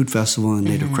Bayou Food Festival and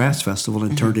Native Crafts Festival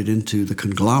and turned it into the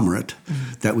conglomerate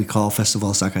that we call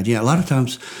Festival Zacadien. A lot of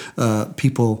times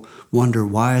people wonder,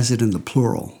 why is it in the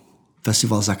plural?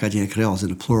 Festival Zacadien Creole is in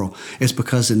the plural. It's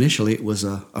because initially it was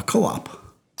a co-op.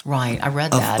 Right, I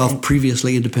read that. Of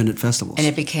previously independent festivals. And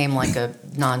it became like a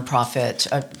nonprofit,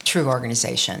 a true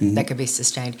organization that could be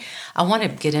sustained. I want to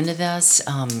get into this.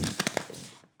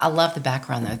 I love the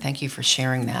background, though. Thank you for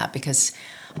sharing that, because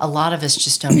a lot of us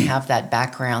just don't have that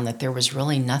background, that there was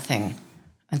really nothing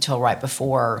until right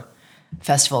before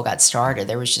festival got started.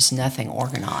 There was just nothing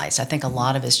organized. I think a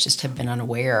lot of us just have been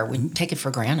unaware. We take it for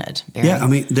granted, Barry. Yeah, I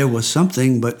mean, there was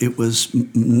something, but it was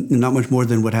not much more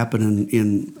than what happened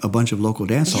in a bunch of local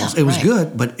dance halls. It was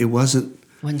good, but it wasn't...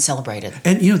 Wasn't celebrated.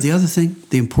 And, the other thing,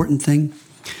 the important thing,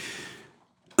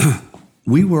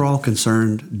 we were all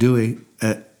concerned,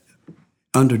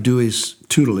 under Dewey's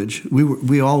tutelage,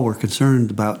 we all were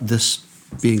concerned about this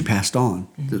being passed on,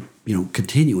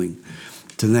 continuing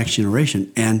to the next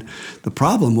generation. And the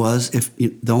problem was, if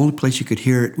the only place you could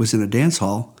hear it was in a dance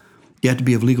hall, you had to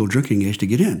be of legal drinking age to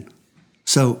get in.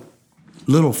 So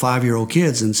little 5-year-old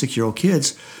kids and 6-year-old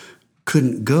kids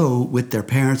couldn't go with their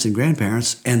parents and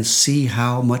grandparents and see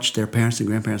how much their parents and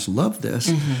grandparents loved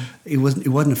this. It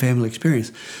wasn't a family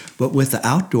experience. But with the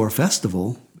outdoor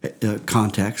festival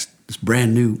context, this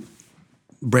brand new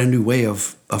way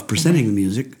of presenting the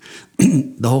music,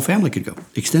 the whole family could go,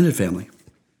 extended family.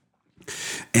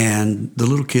 And the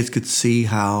little kids could see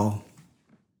how,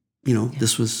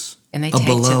 this was and they a take to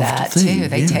beloved that thing. too.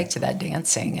 They take to that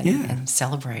dancing and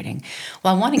celebrating.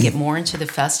 Well, I want to get more into the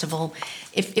festival.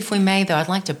 If we may, though, I'd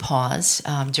like to pause.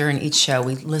 During each show,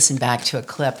 we listen back to a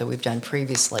clip that we've done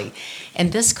previously.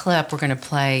 And this clip we're going to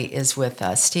play is with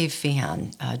Steve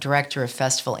Feehan, director of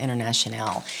Festival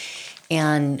International.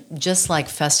 And just like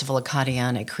Festival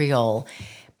Acadiana Creole,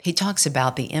 he talks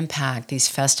about the impact these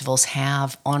festivals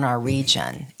have on our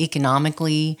region,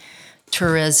 economically,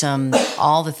 tourism,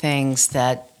 all the things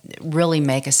that really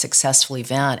make a successful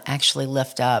event actually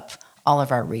lift up all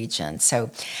of our region.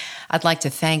 So I'd like to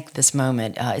thank this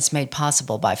moment. It's made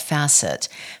possible by Facet.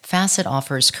 Facet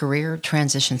offers career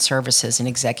transition services and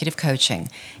executive coaching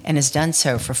and has done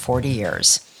so for 40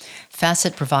 years.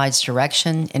 Facet provides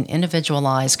direction and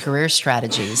individualized career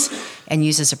strategies and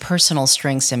uses a personal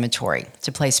strengths inventory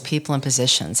to place people in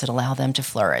positions that allow them to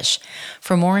flourish.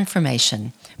 For more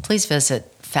information, please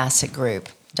visit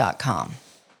facetgroup.com.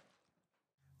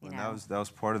 Well, that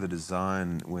was part of the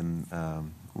design when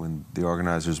the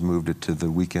organizers moved it to the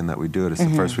weekend that we do it. It's the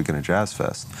first weekend of Jazz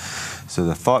Fest. So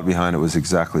the thought behind it was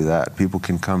exactly that. People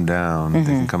can come down, they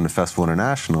can come to Festival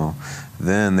International,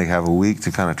 then they have a week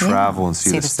to kind of travel and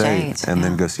see the state, and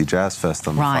then go see Jazz Fest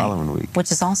on the following week.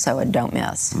 Which is also a don't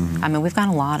miss. I mean, we've got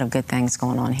a lot of good things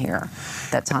going on here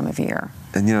that time of year.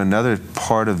 And another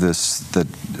part of this that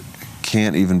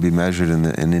can't even be measured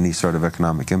in any sort of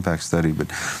economic impact study,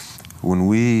 but when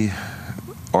we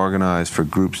organize for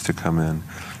groups to come in,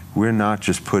 we're not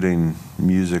just putting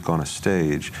music on a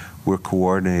stage, we're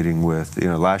coordinating with,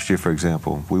 last year, for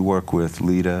example, we work with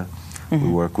LIDA, we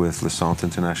work with Le Centre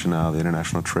International, the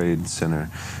International Trade Center.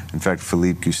 In fact,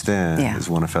 Philippe Gustin is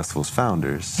one of Festival's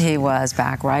founders. He was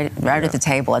back right at the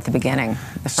table at the beginning,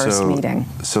 the first meeting.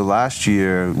 So last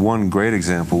year, one great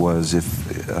example was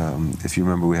if you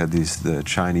remember, we had the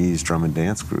Chinese drum and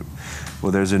dance group.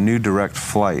 Well, there's a new direct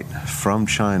flight from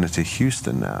China to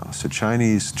Houston now. So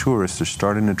Chinese tourists are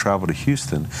starting to travel to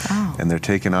Houston, and they're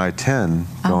taking I-10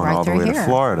 going all the way to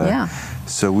Florida. Yeah.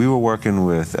 So we were working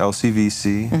with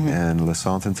LCVC and Le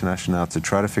Centre International to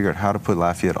try to figure out how to put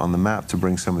Lafayette on the map to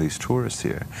bring some of these tourists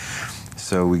here.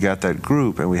 So we got that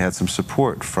group, and we had some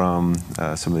support from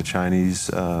some of the Chinese,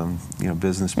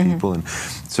 business people, and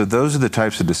so those are the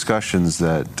types of discussions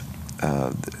that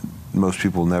most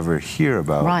people never hear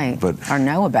about, or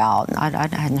know about. I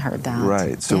hadn't heard that.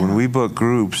 Right. So when we book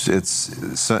groups,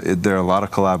 there are a lot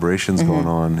of collaborations going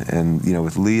on, and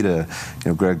with LIDA,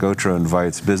 Greg Gautreaux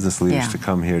invites business leaders to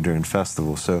come here during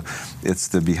festival. So it's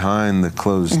the behind the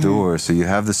closed doors. So you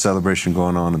have the celebration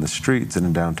going on in the streets and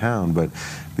in downtown, but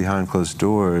behind closed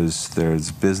doors,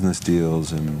 there's business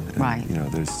deals and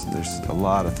there's a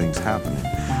lot of things happening.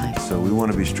 So we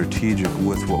want to be strategic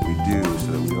with what we do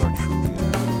so that we are truly.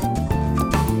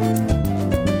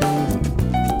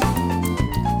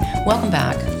 Welcome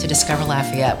back to Discover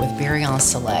Lafayette with Barry-Anne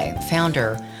Soleil,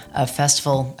 founder of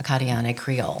Festival Acadiana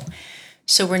Creole.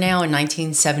 So we're now in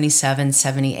 1977,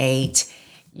 78.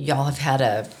 Y'all have had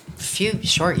a few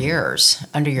short years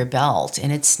under your belt,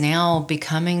 and it's now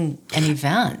becoming an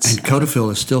event. And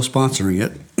Codafil is still sponsoring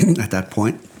it at that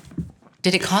point.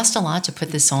 Did it cost a lot to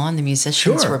put this on? The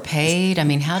musicians were paid? I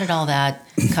mean, how did all that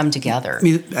come together? I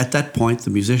mean, at that point, the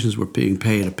musicians were being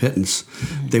paid a pittance.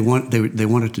 They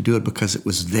wanted to do it because it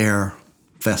was their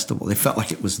festival. They felt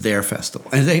like it was their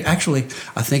festival. And they actually,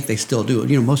 I think they still do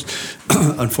it.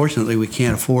 Unfortunately, we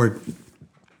can't afford,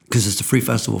 because it's a free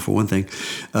festival for one thing,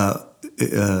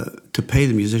 to pay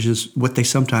the musicians what they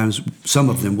some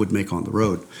of them would make on the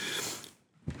road.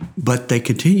 But they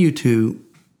continue to,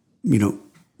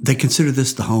 they consider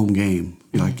this the home game,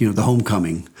 the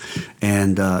homecoming.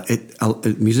 And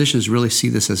musicians really see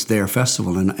this as their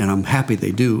festival, and I'm happy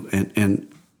they do. And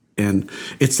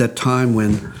it's that time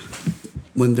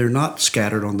when they're not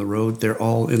scattered on the road, they're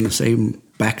all in the same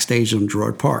backstage on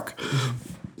Girard Park.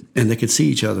 and they could see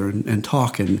each other and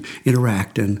talk and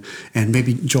interact and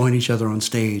maybe join each other on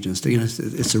stage and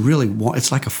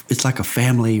it's like a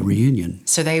family reunion.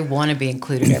 So they want to be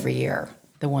included every year.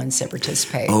 The ones that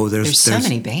participate. Oh, there's so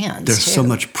many bands. There's too. so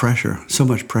much pressure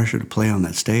to play on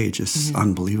that stage. It's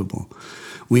unbelievable.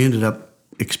 We ended up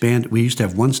we used to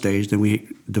have one stage, then we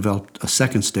developed a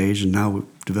second stage, and now we've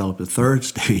developed a third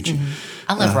stage.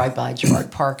 I live right by Girard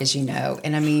Park, as you know,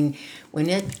 and I mean, when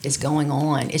it is going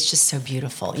on, it's just so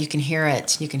beautiful. You can hear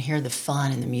it. You can hear the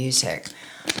fun and the music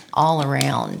all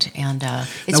around, and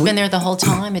it's been there the whole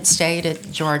time. It stayed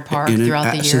at Girard Park throughout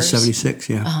the years. Since '76,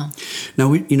 yeah. Now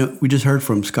we just heard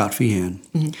from Scott Feehan.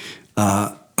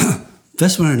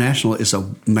 Festival International is a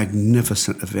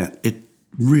magnificent event. It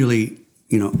really,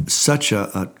 such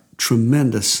a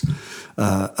tremendous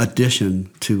addition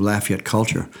to Lafayette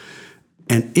culture,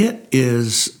 and it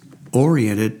is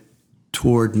oriented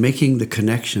toward making the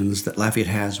connections that Lafayette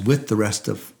has with the rest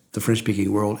of the French-speaking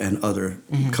world and other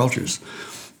cultures.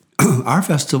 Our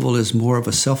festival is more of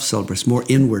a self-celebration, more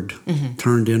inward,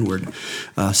 turned inward,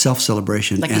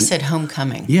 self-celebration. Like you said,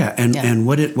 homecoming. Yeah, and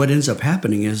what ends up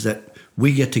happening is that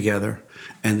we get together,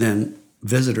 and then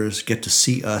visitors get to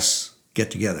see us get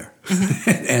together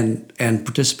and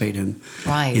participate in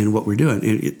what we're doing.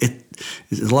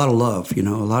 It's a lot of love,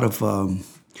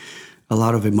 a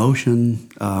lot of emotion.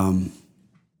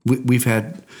 We've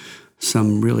had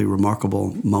some really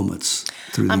remarkable moments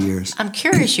through the years. I'm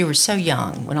curious, you were so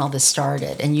young when all this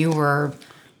started, and you were,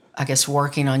 I guess,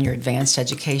 working on your advanced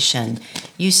education.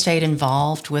 You stayed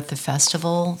involved with the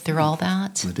festival through all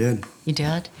that? I did. You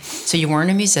did? So you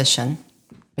weren't a musician,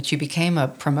 but you became a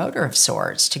promoter of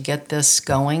sorts to get this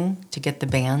going, to get the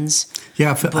bands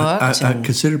booked. I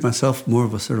considered myself more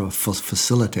of a sort of a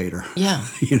facilitator. Yeah.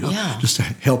 Just to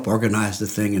help organize the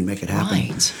thing and make it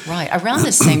happen. Right. Around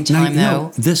the same time,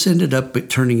 though. This ended up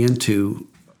turning into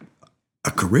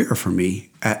a career for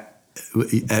me.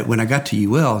 When I got to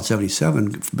UL in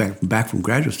 '77, back from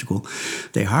graduate school,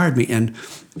 they hired me,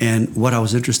 and what I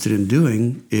was interested in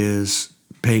doing is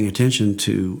paying attention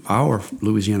to our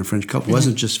Louisiana French culture. It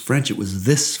wasn't just French, it was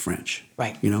this French.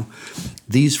 Right.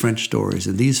 These French stories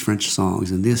and these French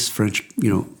songs and this French,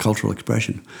 cultural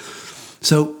expression.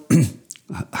 So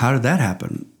how did that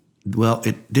happen? Well,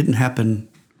 it didn't happen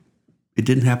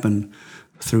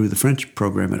through the French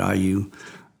program at IU.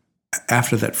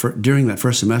 After that, during that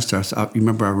first semester, I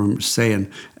remember saying,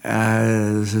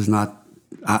 "This is not.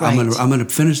 I'm going to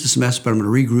finish the semester, but I'm going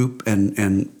to regroup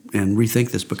and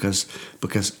rethink this because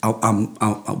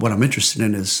what I'm interested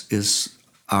in is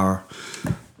our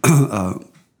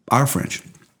French."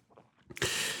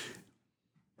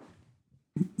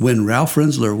 When Ralph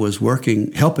Renzler was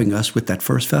helping us with that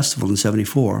first festival in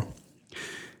 '74,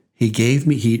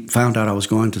 he found out I was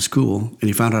going to school, and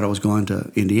he found out I was going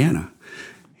to Indiana.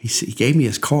 He gave me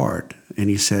his card, and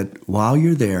he said, "While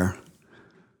you're there,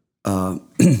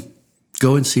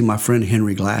 go and see my friend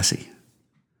Henry Glassy.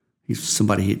 He's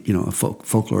somebody, a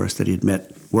folklorist that he had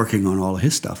met working on all of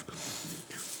his stuff.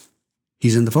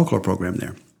 He's in the folklore program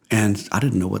there." And I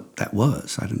didn't know what that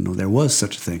was. I didn't know there was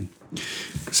such a thing.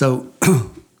 So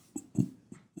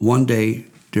one day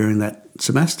during that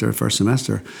first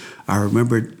semester, I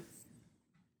remembered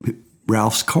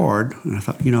Ralph's card, and I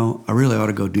thought, I really ought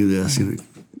to go do this.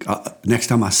 Next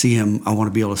time I see him, I want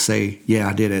to be able to say, "Yeah,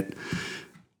 I did it."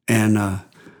 And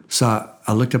so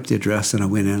I looked up the address, and I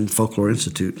went in, Folklore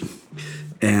Institute.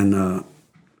 And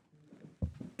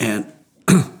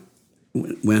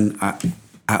when I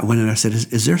went in, I said,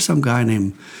 "Is there some guy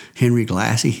named Henry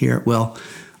Glassy here?" Well,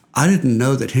 I didn't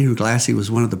know that Henry Glassy was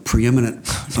one of the preeminent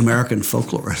American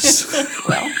folklorists.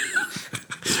 Well,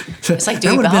 it's like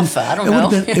doing Alpha. I don't know.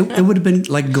 It would have been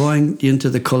like going into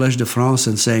the Collège de France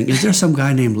and saying, "Is there some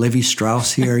guy named Levi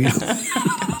Strauss here?"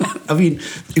 I mean,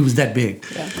 it was that big.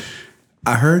 Yeah.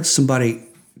 I heard somebody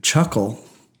chuckle.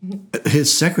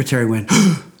 His secretary went,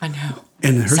 "I know."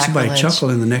 And I heard somebody chuckle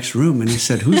in the next room, and he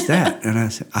said, "Who's that?" And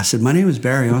I said, "My name is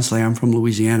Barry Onsley. I'm from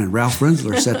Louisiana." And Ralph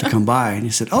Renzler said to come by, and he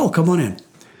said, "Oh, come on in."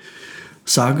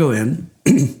 So I go in,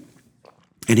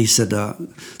 and he said,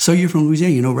 "So you're from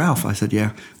Louisiana? You know Ralph?" I said,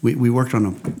 "Yeah. We worked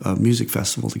on a music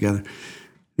festival together." And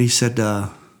he said,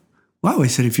 "Wow," he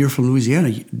said, "if you're from Louisiana,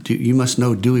 you must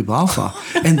know Dewey Balfa."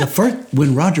 And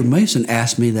when Roger Mason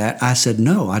asked me that, I said,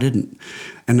 "No, I didn't."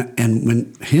 And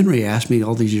when Henry asked me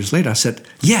all these years later, I said,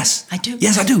 "Yes, I do.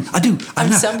 Yes, I do.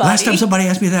 Last time somebody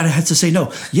asked me that, I had to say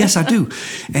no. Yes, I do."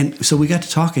 And so we got to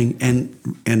talking,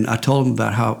 and I told him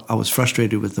about how I was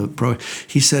frustrated with the program.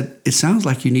 He said, "It sounds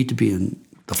like you need to be in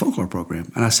the folklore program."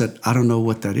 And I said, "I don't know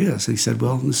what that is." And he said,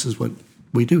 "Well, this is what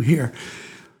we do here."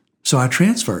 So I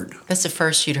transferred. That's the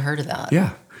first you'd heard of that.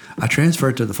 Yeah. I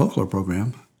transferred to the folklore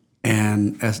program,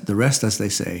 and as the rest, as they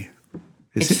say,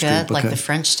 is history. It fit like the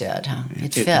French did, huh?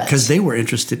 It fit. Because they were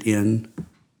interested in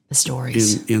the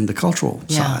stories. In the cultural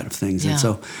side of things. And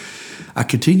so I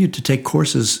continued to take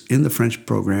courses in the French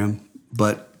program,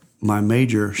 but my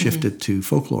major shifted to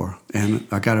folklore, and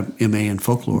I got an MA in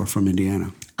folklore from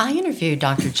Indiana. I interviewed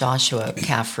Dr. Joshua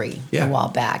Caffrey a while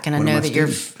back, and I know that you're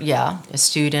a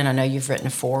student. I know you've written a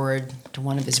foreword to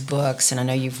one of his books, and I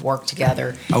know you've worked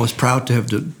together. I was proud to have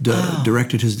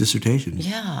directed his dissertation.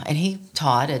 Yeah, and he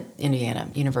taught at Indiana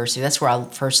University. That's where I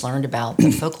first learned about the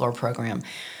folklore program.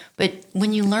 But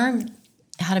when you learn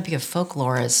how to be a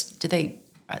folklorist, do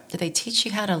they teach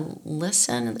you how to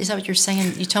listen? Is that what you're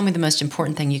saying? You told me the most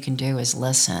important thing you can do is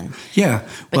listen. Yeah.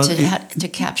 But to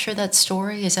capture that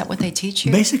story, is that what they teach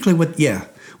you? Basically, what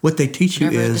they teach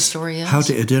Whatever you the story is? How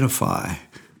to identify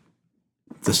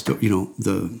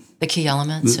the key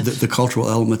elements, the cultural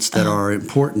elements that are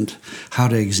important, how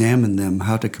to examine them,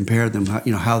 how to compare them, how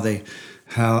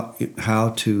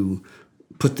to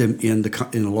put them in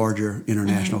a larger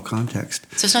international context.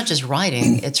 So it's not just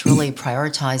writing; it's really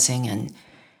prioritizing and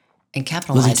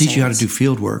capitalizing. Well, they teach you how to do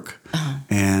field work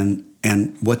and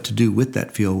what to do with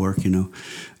that field work.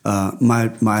 My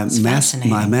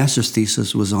master's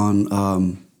thesis was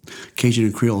on Cajun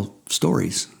and Creole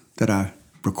stories that I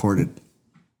recorded.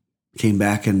 Came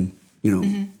back and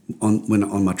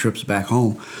on my trips back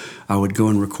home, I would go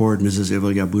and record Mrs.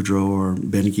 Evelia Boudreau or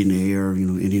Ben Guinet or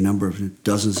any number of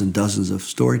dozens and dozens of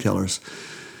storytellers.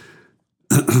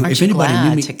 If anybody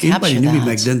knew me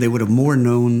back then, they would have more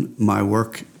known my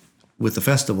work with the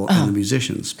festival and the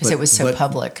musicians. Because it was so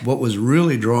public. What was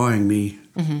really drawing me,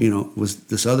 was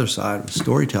this other side of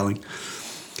storytelling.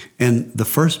 And the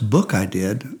first book I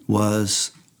did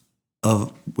was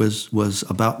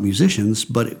about musicians,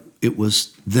 but it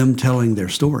was them telling their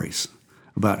stories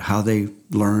about how they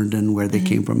learned and where they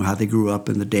came from, how they grew up,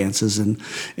 and the dances and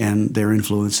their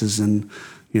influences. And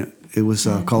it was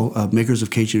called Makers of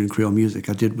Cajun and Creole Music.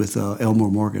 I did with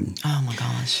Elmore Morgan. Oh my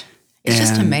gosh. It's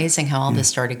just amazing how all this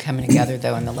started coming together,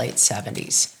 though, in the late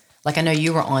 70s. Like, I know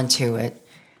you were onto it.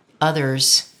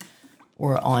 Others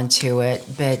were onto it,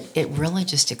 but it really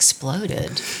just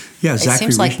exploded. Yeah, it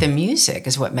seems like the music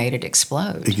is what made it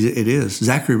explode. It is.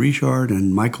 Zachary Richard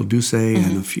and Michael Doucet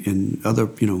and other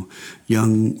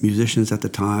young musicians at the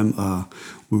time,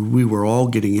 we were all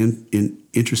getting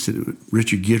interested.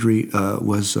 Richard Guidry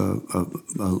was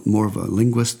more of a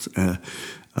linguist.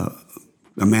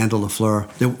 Amanda LaFleur.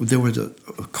 There was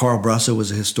Carl Brasso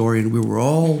was a historian. We were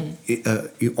all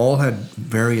all had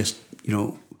various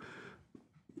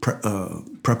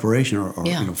preparation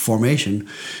or formation,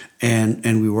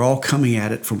 and we were all coming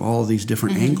at it from all these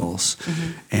different angles,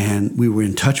 and we were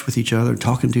in touch with each other,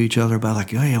 talking to each other about like,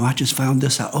 hey, I just found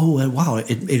this out. Oh, wow,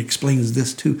 it explains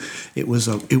this too. It was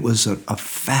a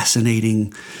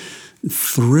fascinating,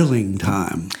 thrilling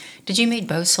time. Did you meet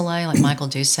Beausoleil, like Michael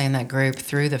Doucet in that group,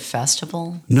 through the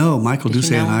festival? No, Michael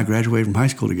Doucet and I graduated from high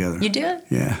school together. You did?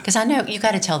 Yeah. Because I know you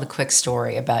got to tell the quick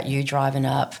story about you driving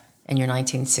up in your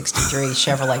 1963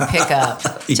 Chevrolet pickup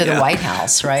to the White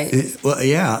House, right?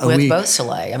 With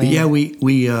Beausoleil.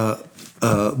 We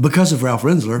because of Ralph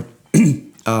Renzler,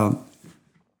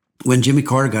 when Jimmy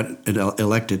Carter got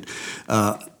elected,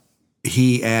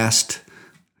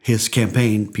 his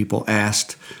campaign people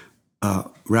asked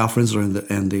Ralph Renzler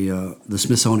and the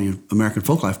Smithsonian American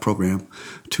Folklife Program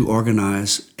to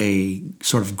organize a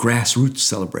sort of grassroots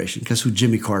celebration, because who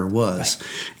Jimmy Carter was. Right.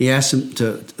 He asked him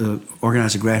to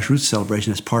organize a grassroots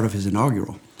celebration as part of his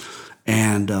inaugural.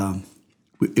 And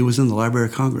it was in the Library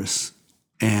of Congress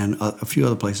and a few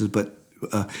other places. But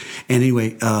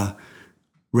anyway,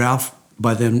 Ralph,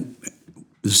 by then,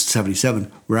 this is 1977,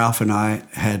 Ralph and I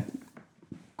had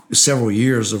several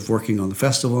years of working on the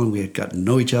festival, and we had gotten to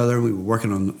know each other. We were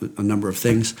working on a number of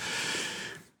things,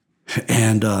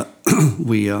 and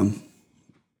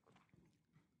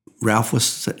Ralph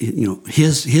was,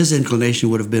 his inclination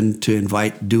would have been to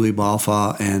invite Dewey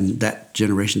Balfa and that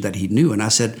generation that he knew. And I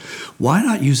said, why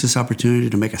not use this opportunity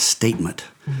to make a statement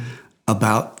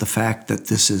about the fact that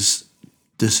this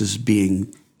is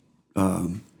being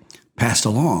passed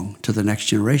along to the next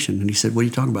generation? And he said, what are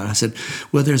you talking about? I said,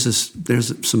 well,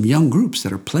 there's some young groups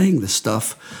that are playing this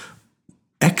stuff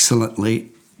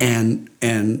excellently, and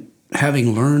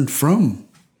having learned from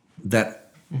that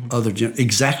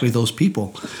exactly those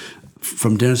people,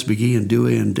 from Dennis McGee and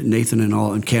Dewey and Nathan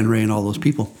and Ken Ray and all those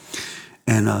people.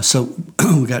 And so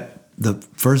we got the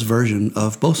first version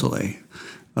of Beausoleil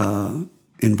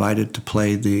invited to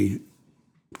play the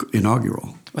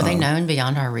inaugural. Were they known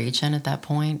beyond our region at that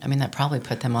point? I mean, that probably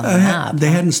put them on the map. They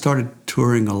hadn't started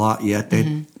touring a lot yet.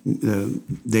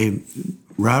 They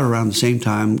right around the same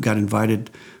time got invited.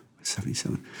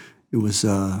 77. It was.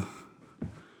 I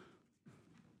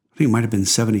think it might have been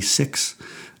 76.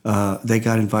 They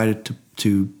got invited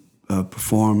to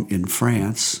perform in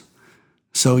France.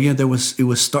 So yeah, it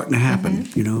was starting to happen.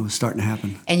 It was starting to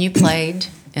happen. And you played,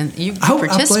 and you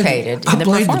participated in the performance. I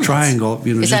played the triangle.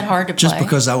 Is that hard to play? Just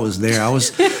because I was there, I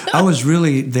was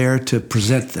really there to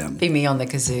present them. Be me on the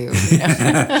kazoo.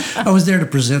 I was there to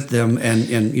present them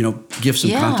and give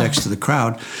some context to the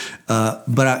crowd.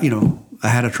 But I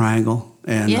had a triangle.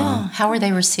 And how were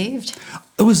they received?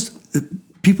 It was.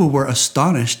 People were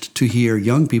astonished to hear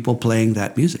young people playing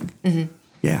that music. Mm-hmm.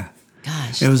 Yeah.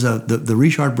 Gosh. It was the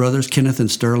Richard brothers, Kenneth and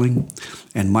Sterling,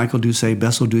 and Michael Doucet,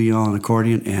 Bessel Duillon on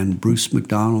accordion, and Bruce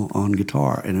McDonald on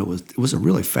guitar. And it was a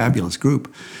really fabulous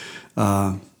group.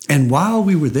 And while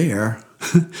we were there,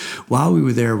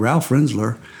 Ralph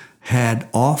Renzler had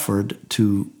offered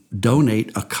to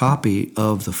donate a copy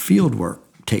of the Fieldwork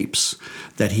tapes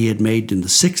that he had made in the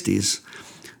 60s.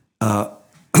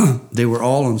 They were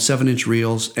all on 7-inch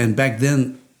reels, and back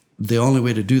then, the only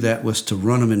way to do that was to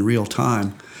run them in real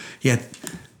time. He had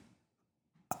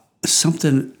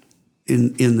something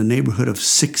in the neighborhood of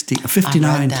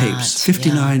 59 tapes.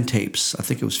 59 tapes. I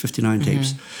think it was 59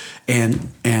 tapes. And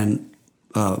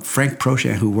Frank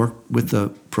Prochan, who worked with the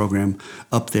program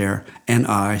up there, and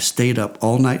I stayed up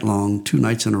all night long, 2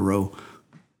 nights in a row,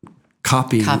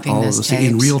 copying all of those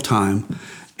in real time.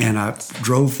 And I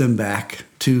drove them back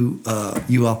to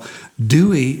UL.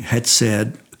 Dewey had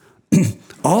said,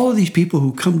 all of these people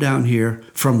who come down here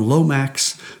from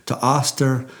Lomax to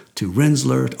Oster to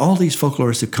Renzler, all these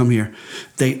folklorists who come here,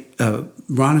 they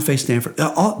Ron and Faye Stanford,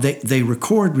 they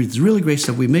record really great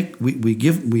stuff.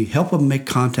 We help them make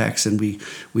contacts, and we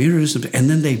introduce them, and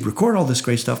then they record all this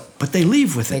great stuff, but they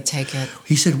leave with it. They take it.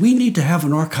 He said, we need to have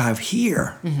an archive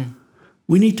here. Mm-hmm.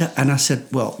 We need to, and I said,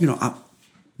 well,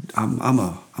 I'm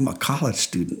a college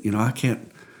student.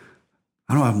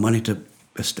 I don't have money to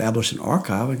establish an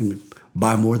archive. I can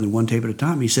buy more than one tape at a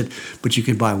time. He said, but you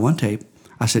can buy one tape.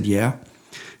 I said, yeah.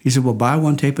 He said, well, buy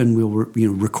one tape and we'll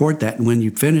record that. And when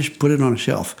you finish, put it on a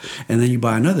shelf. And then you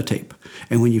buy another tape.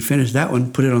 And when you finish that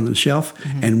one, put it on the shelf.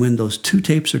 Mm-hmm. And when those 2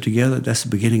 tapes are together, that's the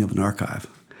beginning of an archive.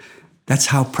 That's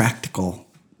how practical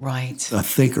a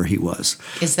thinker he was.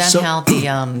 Is that how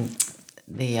the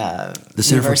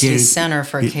University Center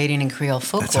for Acadian and Creole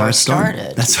Folklore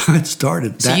started? That's how it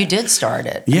started. So you did start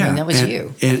it. Yeah. I mean, that was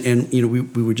you. And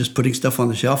we were just putting stuff on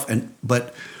the shelf,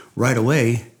 but right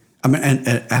away, and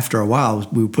after a while,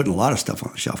 we were putting a lot of stuff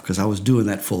on the shelf because I was doing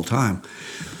that full time.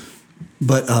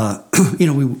 But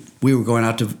we were going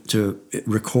out to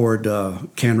record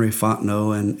Canry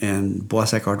Fontenot and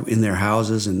Boissac Art in their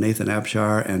houses, and Nathan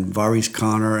Abshire and Varis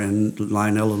Connor and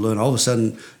Lionel Lelou, and all of a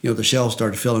sudden, the shelves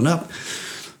started filling up.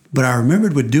 But I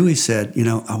remembered what Dewey said.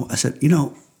 I said,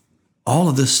 all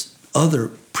of this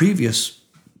other previous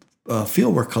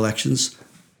fieldwork collections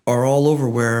are all over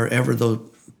wherever those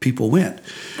people went.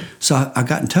 So I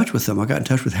got in touch with them. I got in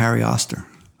touch with Harry Oster.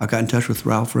 I got in touch with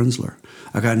Ralph Renzler.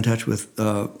 I got in touch with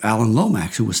Alan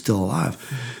Lomax, who was still alive,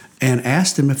 and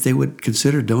asked them if they would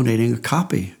consider donating a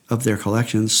copy of their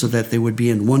collections so that they would be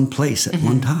in one place at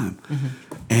one time. Mm-hmm.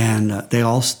 And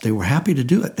they were happy to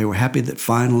do it. They were happy that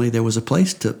finally there was a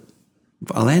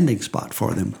landing spot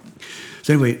for them.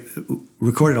 So anyway,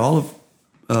 recorded all of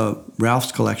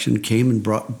Ralph's collection, came and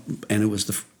brought, and it was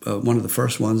one of the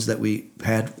first ones that we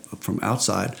had from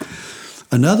outside.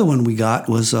 Another one we got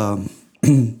was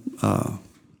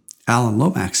Alan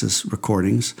Lomax's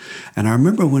recordings, and I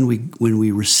remember when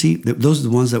we received those are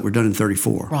the ones that were done in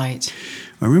 '34. Right.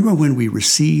 I remember when we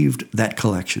received that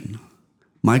collection.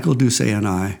 Michael Doucet and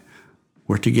I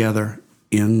were together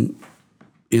in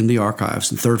the archives,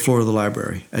 the 3rd floor of the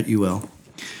library at UL,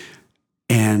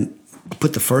 and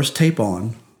put the first tape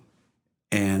on,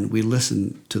 and we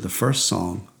listened to the first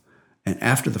song, and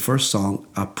after the first song,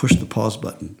 I pushed the pause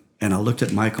button, and I looked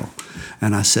at Michael,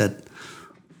 and I said,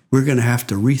 we're going to have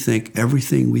to rethink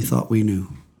everything we thought we knew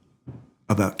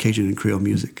about Cajun and Creole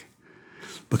music.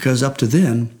 Because up to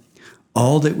then,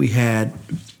 all that we had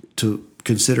to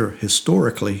consider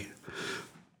historically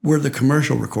were the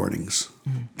commercial recordings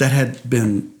that had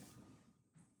been,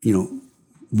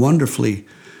 wonderfully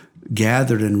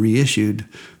gathered and reissued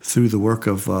through the work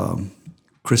of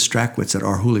Chris Strackwitz at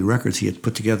Our Hooley Records. He had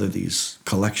put together these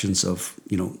collections of,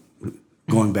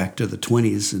 going back to the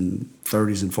 20s and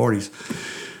 30s and 40s.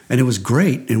 And it was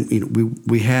great. And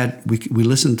we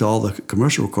listened to all the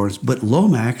commercial recordings, but the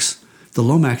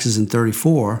Lomaxes in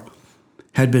 '34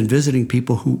 had been visiting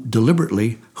people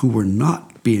who were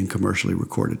not being commercially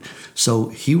recorded. So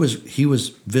he was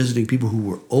visiting people who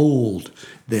were old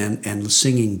then and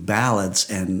singing ballads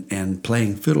and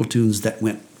playing fiddle tunes that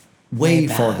went way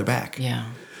farther back. Yeah.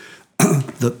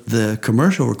 The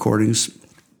commercial recordings,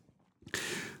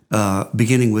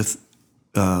 beginning with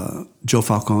Joe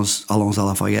Falcon's Allons à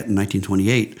Lafayette in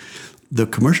 1928, the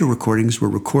commercial recordings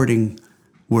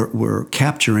were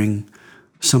capturing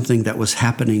something that was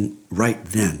happening right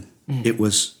then. It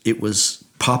was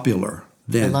popular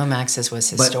then. The Lomaxes was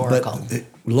historical. But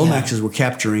Lomaxes were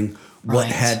capturing what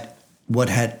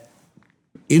had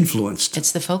influenced.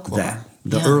 It's the folklore.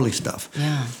 The early stuff.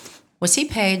 Yeah. Was he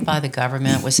paid by the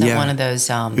government? Was that one of those?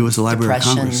 It was the Library of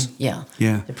Congress. Yeah.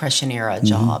 Depression era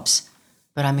jobs.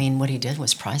 But I mean, what he did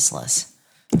was priceless.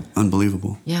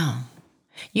 Unbelievable. Yeah.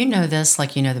 You know this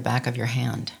like you know the back of your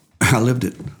hand. I lived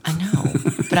it. I know.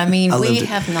 But I mean, we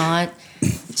have not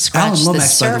scratched the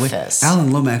surface.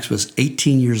 Alan Lomax was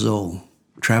 18 years old,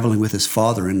 traveling with his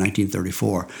father in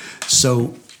 1934.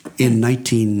 So in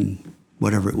 70s,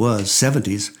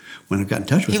 when I got in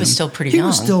touch with him, he was still pretty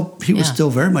young. He was still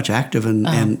very much active,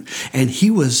 and he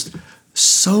was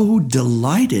so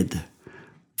delighted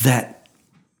that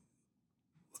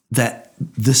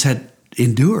this had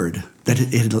endured, that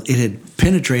it had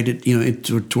penetrated,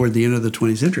 toward the end of the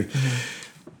 20th century.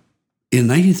 In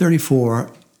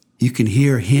 1934, you can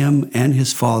hear him and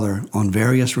his father on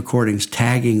various recordings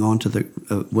tagging onto the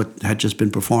what had just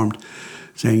been performed,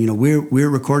 saying, we're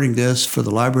recording this for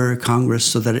the Library of Congress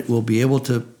so that it will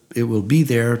be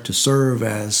there to serve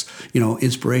as,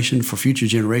 inspiration for future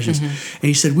generations. And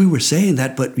he said, we were saying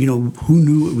that, but, who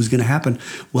knew it was going to happen?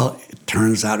 Well, it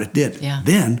turns out it did. Yeah.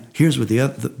 Then here's what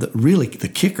really the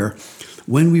kicker,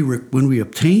 when we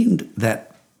obtained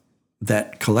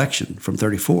that collection from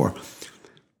 34,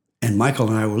 and Michael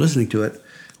and I were listening to it,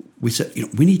 we said,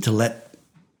 we need to let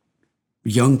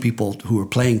young people who are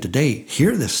playing today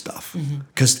hear this stuff,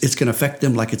 because it's going to affect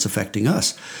them like it's affecting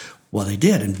us. Well, they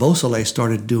did, and Beausoleil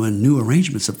started doing new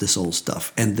arrangements of this old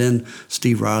stuff, and then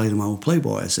Steve Riley and the Mambo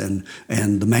Playboys,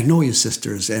 and the Magnolia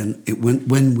Sisters, and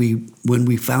when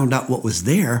we found out what was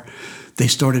there, they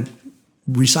started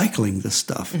recycling this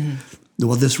stuff.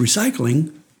 Well, this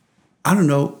recycling, I don't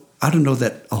know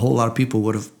that a whole lot of people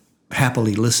would have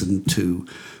happily listened to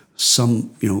some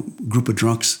group of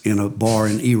drunks in a bar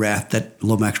in Erath that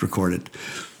Lomax recorded,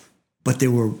 but they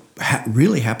were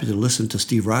really happy to listen to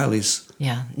Steve Riley's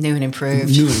new and improved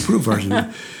version.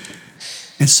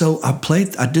 And so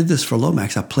I did this for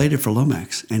Lomax. I played it for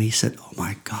Lomax, and he said, "Oh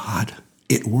my God,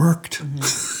 it worked."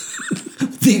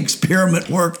 The experiment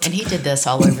worked. And he did this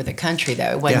all over the country,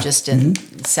 though. It wasn't just in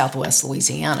Southwest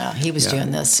Louisiana. He was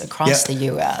doing this across the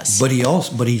U.S. But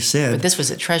he said, but this was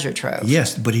a treasure trove.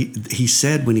 Yes, but he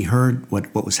said when he heard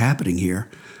what was happening here,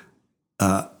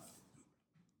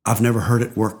 I've never heard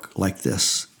it work like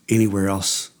this anywhere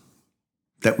else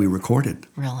that we recorded.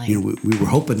 Really? We were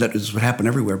hoping that this would happen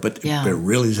everywhere, but it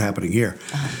really is happening here.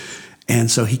 And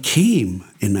so he came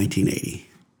in 1980.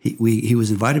 He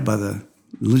was invited by the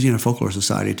Louisiana Folklore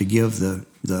Society to give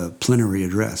the plenary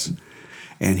address,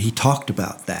 and he talked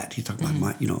about that. He talked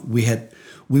about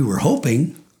we were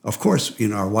hoping, of course,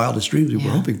 in our wildest dreams, we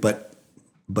were hoping, but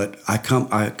I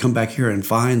come back here and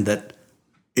find that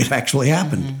it actually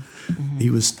happened. He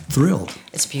was thrilled.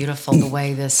 It's beautiful the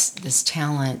way this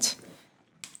talent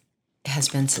has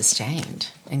been sustained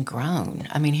and grown.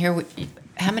 I mean,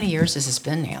 how many years has this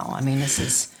been now? I mean, this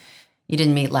is. You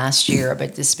didn't meet last year,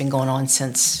 but this has been going on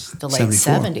since the late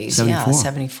 70s.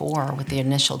 74 with the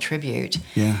initial tribute.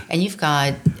 Yeah. And you've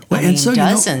got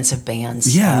dozens of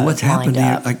bands. Yeah, what's happened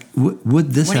here? Like,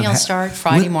 would this when do y'all start?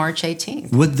 Friday, March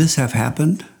 18th. Would this have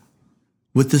happened?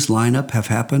 Would this lineup have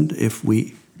happened if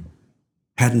we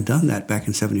hadn't done that back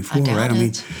in 74, right? I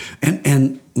mean,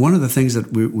 and one of the things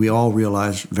that we all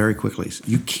realized very quickly is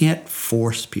you can't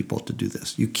force people to do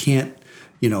this. You can't,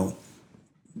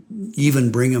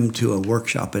 even bring them to a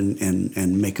workshop and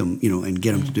make them, and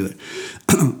get them to do it.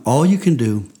 All you can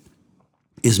do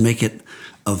is make it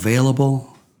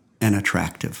available and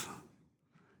attractive.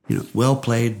 Well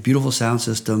played, beautiful sound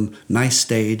system, nice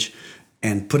stage,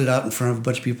 and put it out in front of a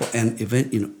bunch of people. And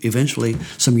eventually,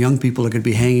 some young people are going to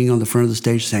be hanging on the front of the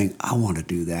stage saying, "I want to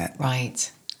do that." Right.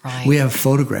 We have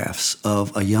photographs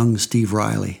of a young Steve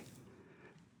Riley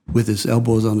with his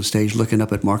elbows on the stage, looking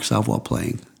up at Mark Savoie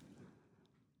playing.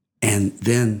 And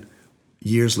then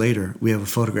years later, we have a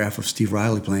photograph of Steve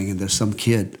Riley playing, and there's some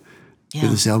kid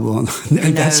with his elbow on.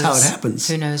 And that's how it happens.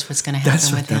 Who knows what's going to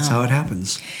happen with him? That's how it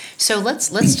happens. So let's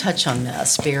touch on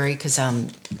this, Barry, because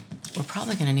we're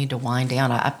probably going to need to wind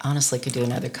down. I honestly could do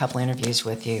another couple interviews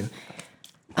with you.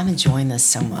 I'm enjoying this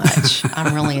so much.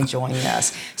 I'm really enjoying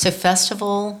this. So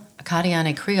Festival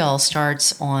Acadiana Creole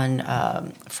starts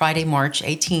on Friday, March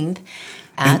 18th.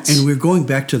 And we're going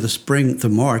back to the spring, the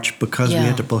March, because we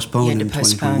had to postpone in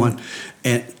 2021.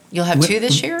 And you'll have two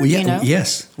this year?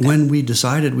 Yes. Okay. When we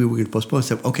decided we were going to postpone, I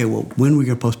said, okay, well, when are we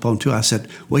going to postpone to? I said,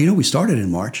 well, we started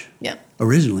in March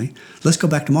originally. Let's go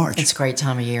back to March. It's a great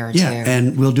time of year, too.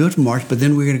 And we'll do it from March, but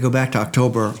then we're going to go back to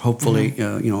October, hopefully,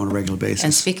 on a regular basis.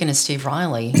 And speaking of Steve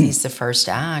Riley, he's the first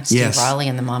act. Steve Riley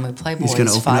and the Mamu Playboys,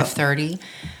 5:30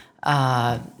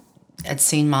 at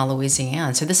Scene Mile,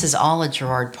 Louisiana. So this is all at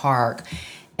Girard Park.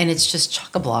 And it's just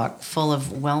chock-a-block full of,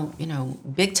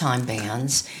 big-time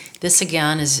bands. This,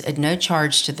 again, is at no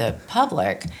charge to the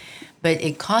public, but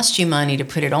it costs you money to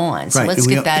put it on. So let's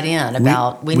get that in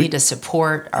about we need to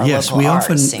support our local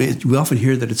arts scene. We often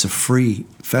hear that it's a free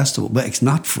festival, but it's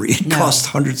not free. It costs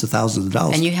hundreds of thousands of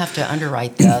dollars. And you have to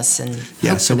underwrite this and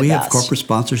hope so we have corporate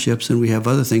sponsorships and we have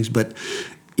other things. But,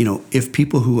 if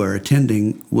people who are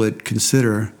attending would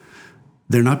consider,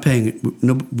 they're not paying,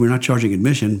 we're not charging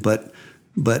admission, but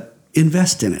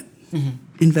invest in it. Mm-hmm.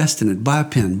 Invest in it. Buy a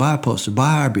pen. Buy a poster.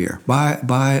 Buy our beer. Buy.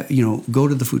 Go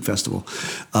to the food festival,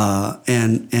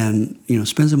 and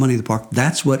spend some money at the park.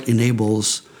 That's what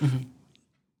enables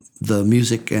the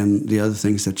music and the other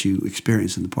things that you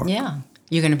experience in the park. Yeah,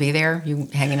 you're going to be there. You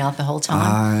hanging out the whole time.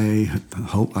 I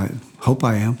hope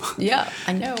I am. Yeah,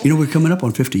 I know. We're coming up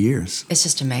on 50 years. It's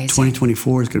just amazing.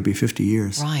 2024 is going to be 50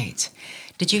 years. Right.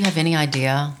 Did you have any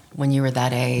idea when you were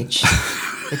that age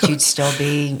that you'd still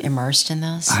be immersed in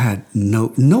this? I had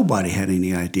nobody had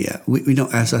any idea. We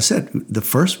as I said, the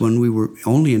first one we were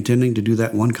only intending to do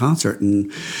that one concert,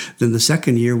 and then the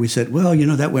second year we said, well,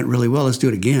 that went really well. Let's do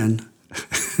it again.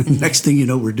 Next thing you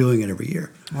know, we're doing it every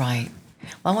year. Right.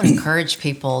 Well, I want to encourage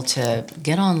people to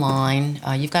get online.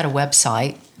 You've got a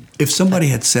website. If somebody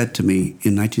had said to me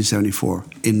in 1974,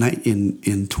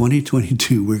 in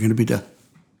 2022, we're going to be done.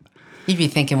 You'd be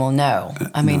thinking, well, no.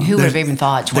 I mean, who would have even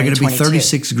thought 2022? There are going to be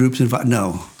 36 groups involved.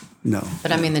 No.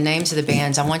 But I mean, the names of the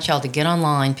bands, I want y'all to get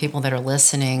online, people that are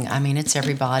listening. I mean, it's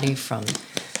everybody from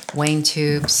Wayne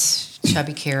Tubes,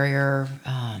 Chubby Carrier,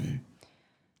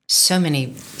 so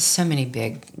many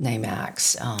big name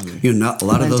acts. A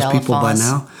lot of those people by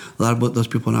now. A lot of those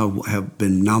people now have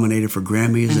been nominated for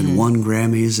Grammys and won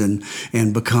Grammys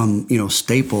and become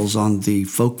staples on the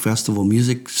folk festival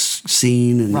music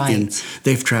scene. And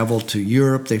they've traveled to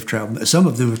Europe. Some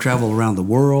of them have traveled around the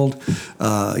world.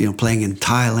 Playing in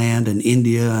Thailand and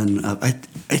India, and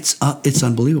it's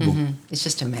unbelievable. Mm-hmm. It's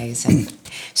just amazing.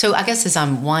 So I guess as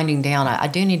I'm winding down, I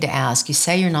do need to ask. You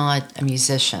say you're not a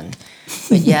musician,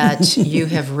 but yet you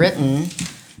have written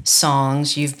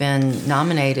songs. You've been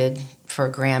nominated for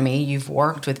a Grammy. You've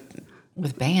worked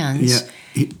with bands.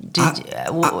 Yeah.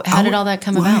 How did all that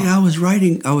come about? I was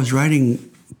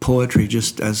writing poetry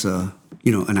just as an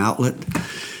outlet,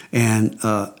 and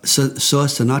so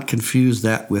as to not confuse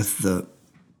that with the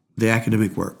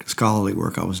academic work, scholarly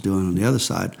work I was doing on the other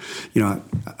side.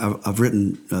 I've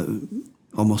written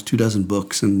almost 24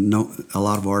 books and a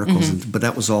lot of articles, but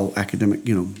that was all academic,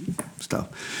 stuff.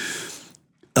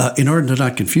 In order to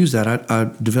not confuse that,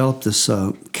 I developed this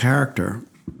character.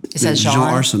 Is that Jean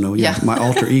Arsenault? Yeah, my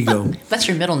alter ego. That's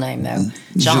your middle name, though,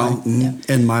 Jean.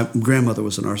 And my grandmother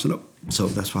was an Arsenault, so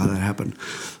that's why that happened.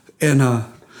 And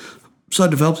so I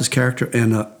developed this character,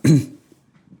 and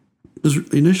was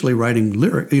initially writing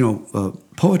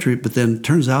poetry, but then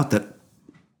turns out that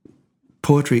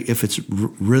poetry, if it's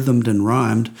rhythmed and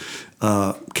rhymed,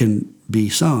 can be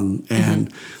sung.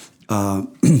 And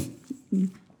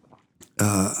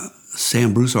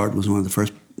Sam Broussard was one of the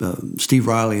first. Steve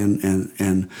Riley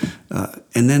and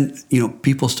then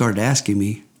people started asking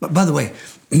me. But by the way,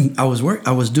 I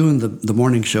was doing the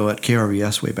morning show at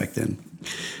KRVS way back then,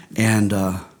 and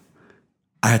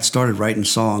I had started writing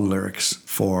song lyrics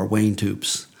for Wayne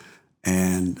Tubes,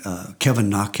 and Kevin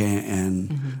Naquin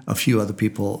and a few other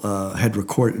people had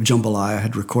recorded. Jambalaya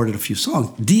had recorded a few songs.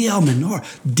 D.L. Menard,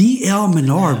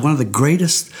 one of the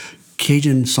greatest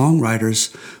Cajun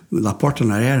songwriters, La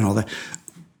Porte-Narrière and all that,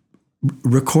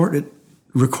 recorded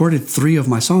 3 of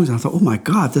my songs, and I thought, oh my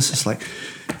God, this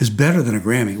is better than a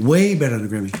Grammy, way better than a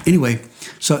Grammy. Anyway,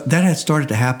 so that had started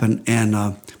to happen,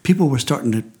 and people were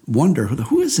starting to wonder,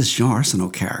 who is this Jean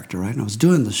Arsenault character, right? And I was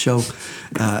doing the show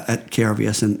at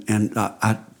KRVS, and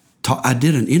I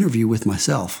did an interview with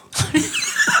myself.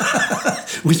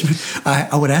 Which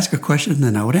I would ask a question and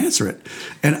then I would answer it,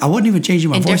 and I wasn't even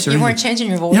changing my voice. You weren't changing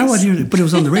your voice. Yeah, but it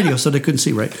was on the radio, so they couldn't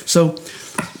see, right? So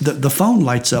the phone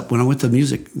lights up when I went to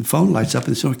music. The phone lights up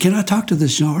and so, can I talk to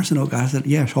this Jean Arsenault guy? I said,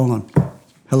 yeah, hold on.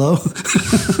 Hello.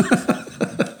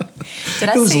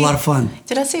 It was a lot of fun.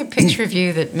 Did I see a picture of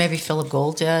you that maybe Philip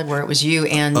Gould did, where it was you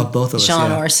and both of us,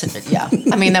 John yeah. Arsenault? Yeah,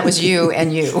 I mean that was you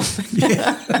and you.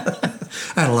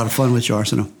 I had a lot of fun with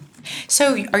Arsenault.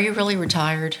 So, are you really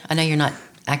retired? I know you're not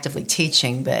actively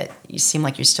teaching, but you seem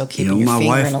like you're still keeping your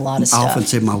finger in a lot of stuff. I often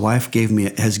say my wife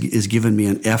has given me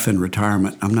an F in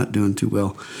retirement. I'm not doing too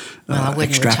well, I wouldn't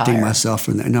extracting retire. myself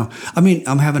from that. No, I mean,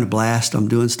 I'm having a blast. I'm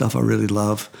doing stuff I really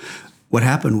love. What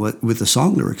happened with the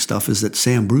song lyric stuff is that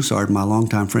Sam Broussard, my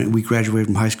longtime friend, we graduated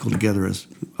from high school together as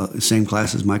same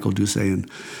class as Michael Doucet, and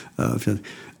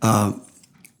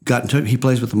got into. He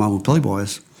plays with the Mambo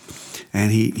Playboys. And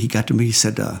he got to me, he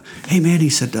said, hey, man, he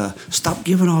said, stop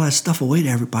giving all that stuff away to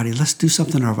everybody. Let's do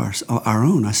something of our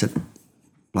own. I said,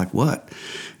 like what?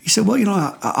 He said,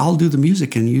 well, I'll do the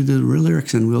music and you do the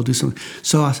lyrics and we'll do something.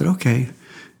 So I said, okay.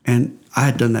 And I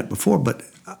had done that before, but,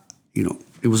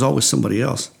 it was always somebody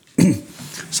else.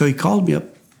 So he called me up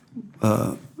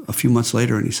a few months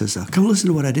later and he says, come listen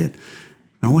to what I did.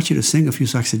 And I want you to sing a few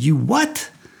songs. I said, you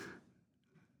what?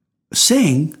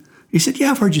 Sing? He said,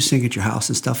 yeah, I've heard you sing at your house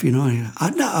and stuff, Anyway,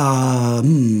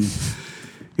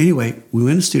 we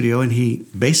went in the studio, and he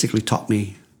basically taught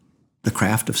me the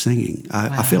craft of singing.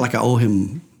 I feel like I owe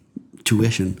him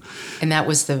tuition. And that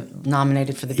was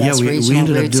nominated for the Best Regional we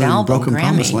ended up Roots doing Album, Broken Grammy.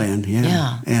 Promised Land.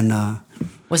 Yeah. And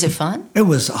was it fun? it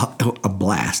was a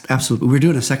blast, absolutely. We're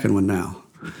doing a second one now.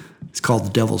 It's called The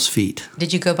Devil's Feet.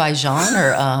 Did you go by Jean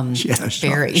or Yeah,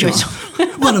 Barry? Jean.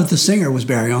 Well, the singer was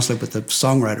Barry Onslow, but the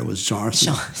songwriter was Jean.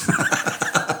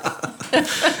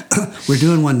 We're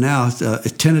doing one now,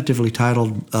 tentatively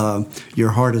titled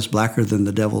Your Heart is Blacker Than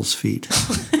the Devil's Feet.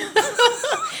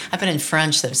 I've been in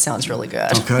French, that sounds really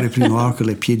good. Encore plus noir que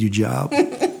les pieds du diable.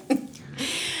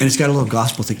 And it's got a little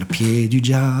gospel thing. Pieds du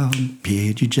diable,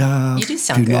 pieds du diable. You do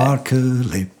sound plus noir good. que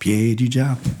les pieds du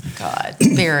diable. God.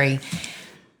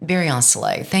 Barry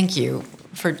Onslow, thank you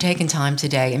for taking time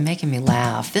today and making me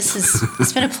laugh.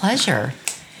 It's been a pleasure.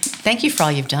 Thank you for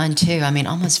all you've done, too. I mean,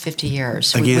 almost 50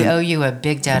 years. We owe you a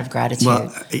big debt of gratitude. Well,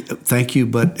 thank you,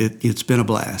 but it's been a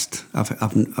blast.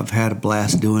 I've had a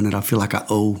blast doing it. I feel like I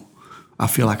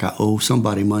owe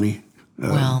somebody money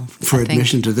for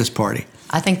admission to this party.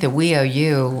 I think that we owe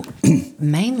you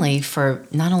mainly for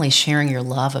not only sharing your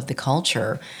love of the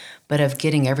culture, but of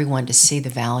getting everyone to see the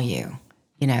value.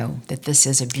 That this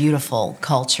is a beautiful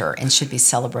culture and should be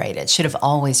celebrated, should have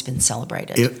always been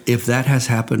celebrated. If that has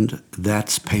happened,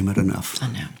 that's payment enough. I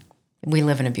know. We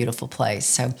live in a beautiful place.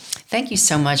 So thank you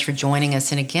so much for joining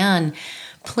us. And again,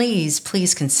 please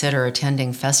consider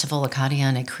attending Festival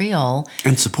Acadienne et Creole.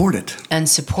 And support it. And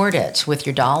support it with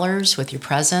your dollars, with your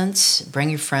presence. Bring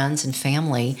your friends and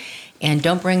family. And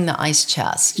don't bring the ice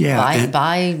chest. Yeah,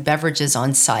 buy beverages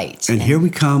on site. And here we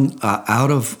come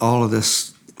out of all of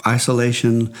this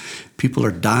isolation. People are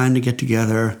dying to get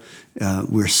together.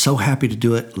 We're so happy to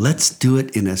do it. Let's do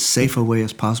it in as safe a way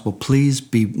as possible. Please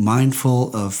be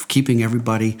mindful of keeping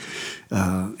everybody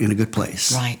in a good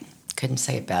place. Right. Couldn't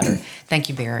say it better. Thank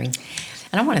you, Barry.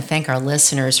 And I want to thank our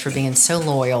listeners for being so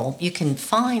loyal. You can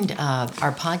find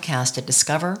our podcast at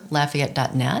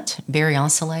discoverlafayette.net. Barry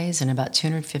Onslow and about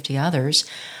 250 others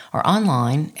are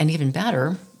online, and even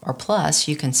better, or plus,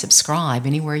 you can subscribe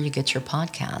anywhere you get your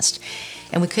podcast.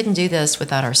 And we couldn't do this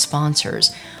without our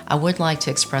sponsors. I would like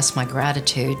to express my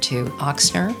gratitude to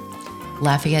Ochsner,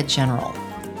 Lafayette General,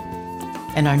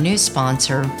 and our new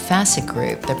sponsor, Facet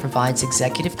Group, that provides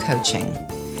executive coaching,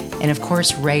 and of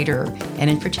course, Raider, and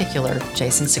in particular,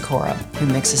 Jason Sikora, who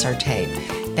mixes our tape.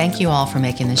 Thank you all for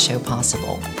making this show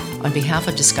possible. On behalf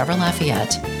of Discover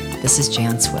Lafayette, this is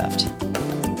Jan Swift.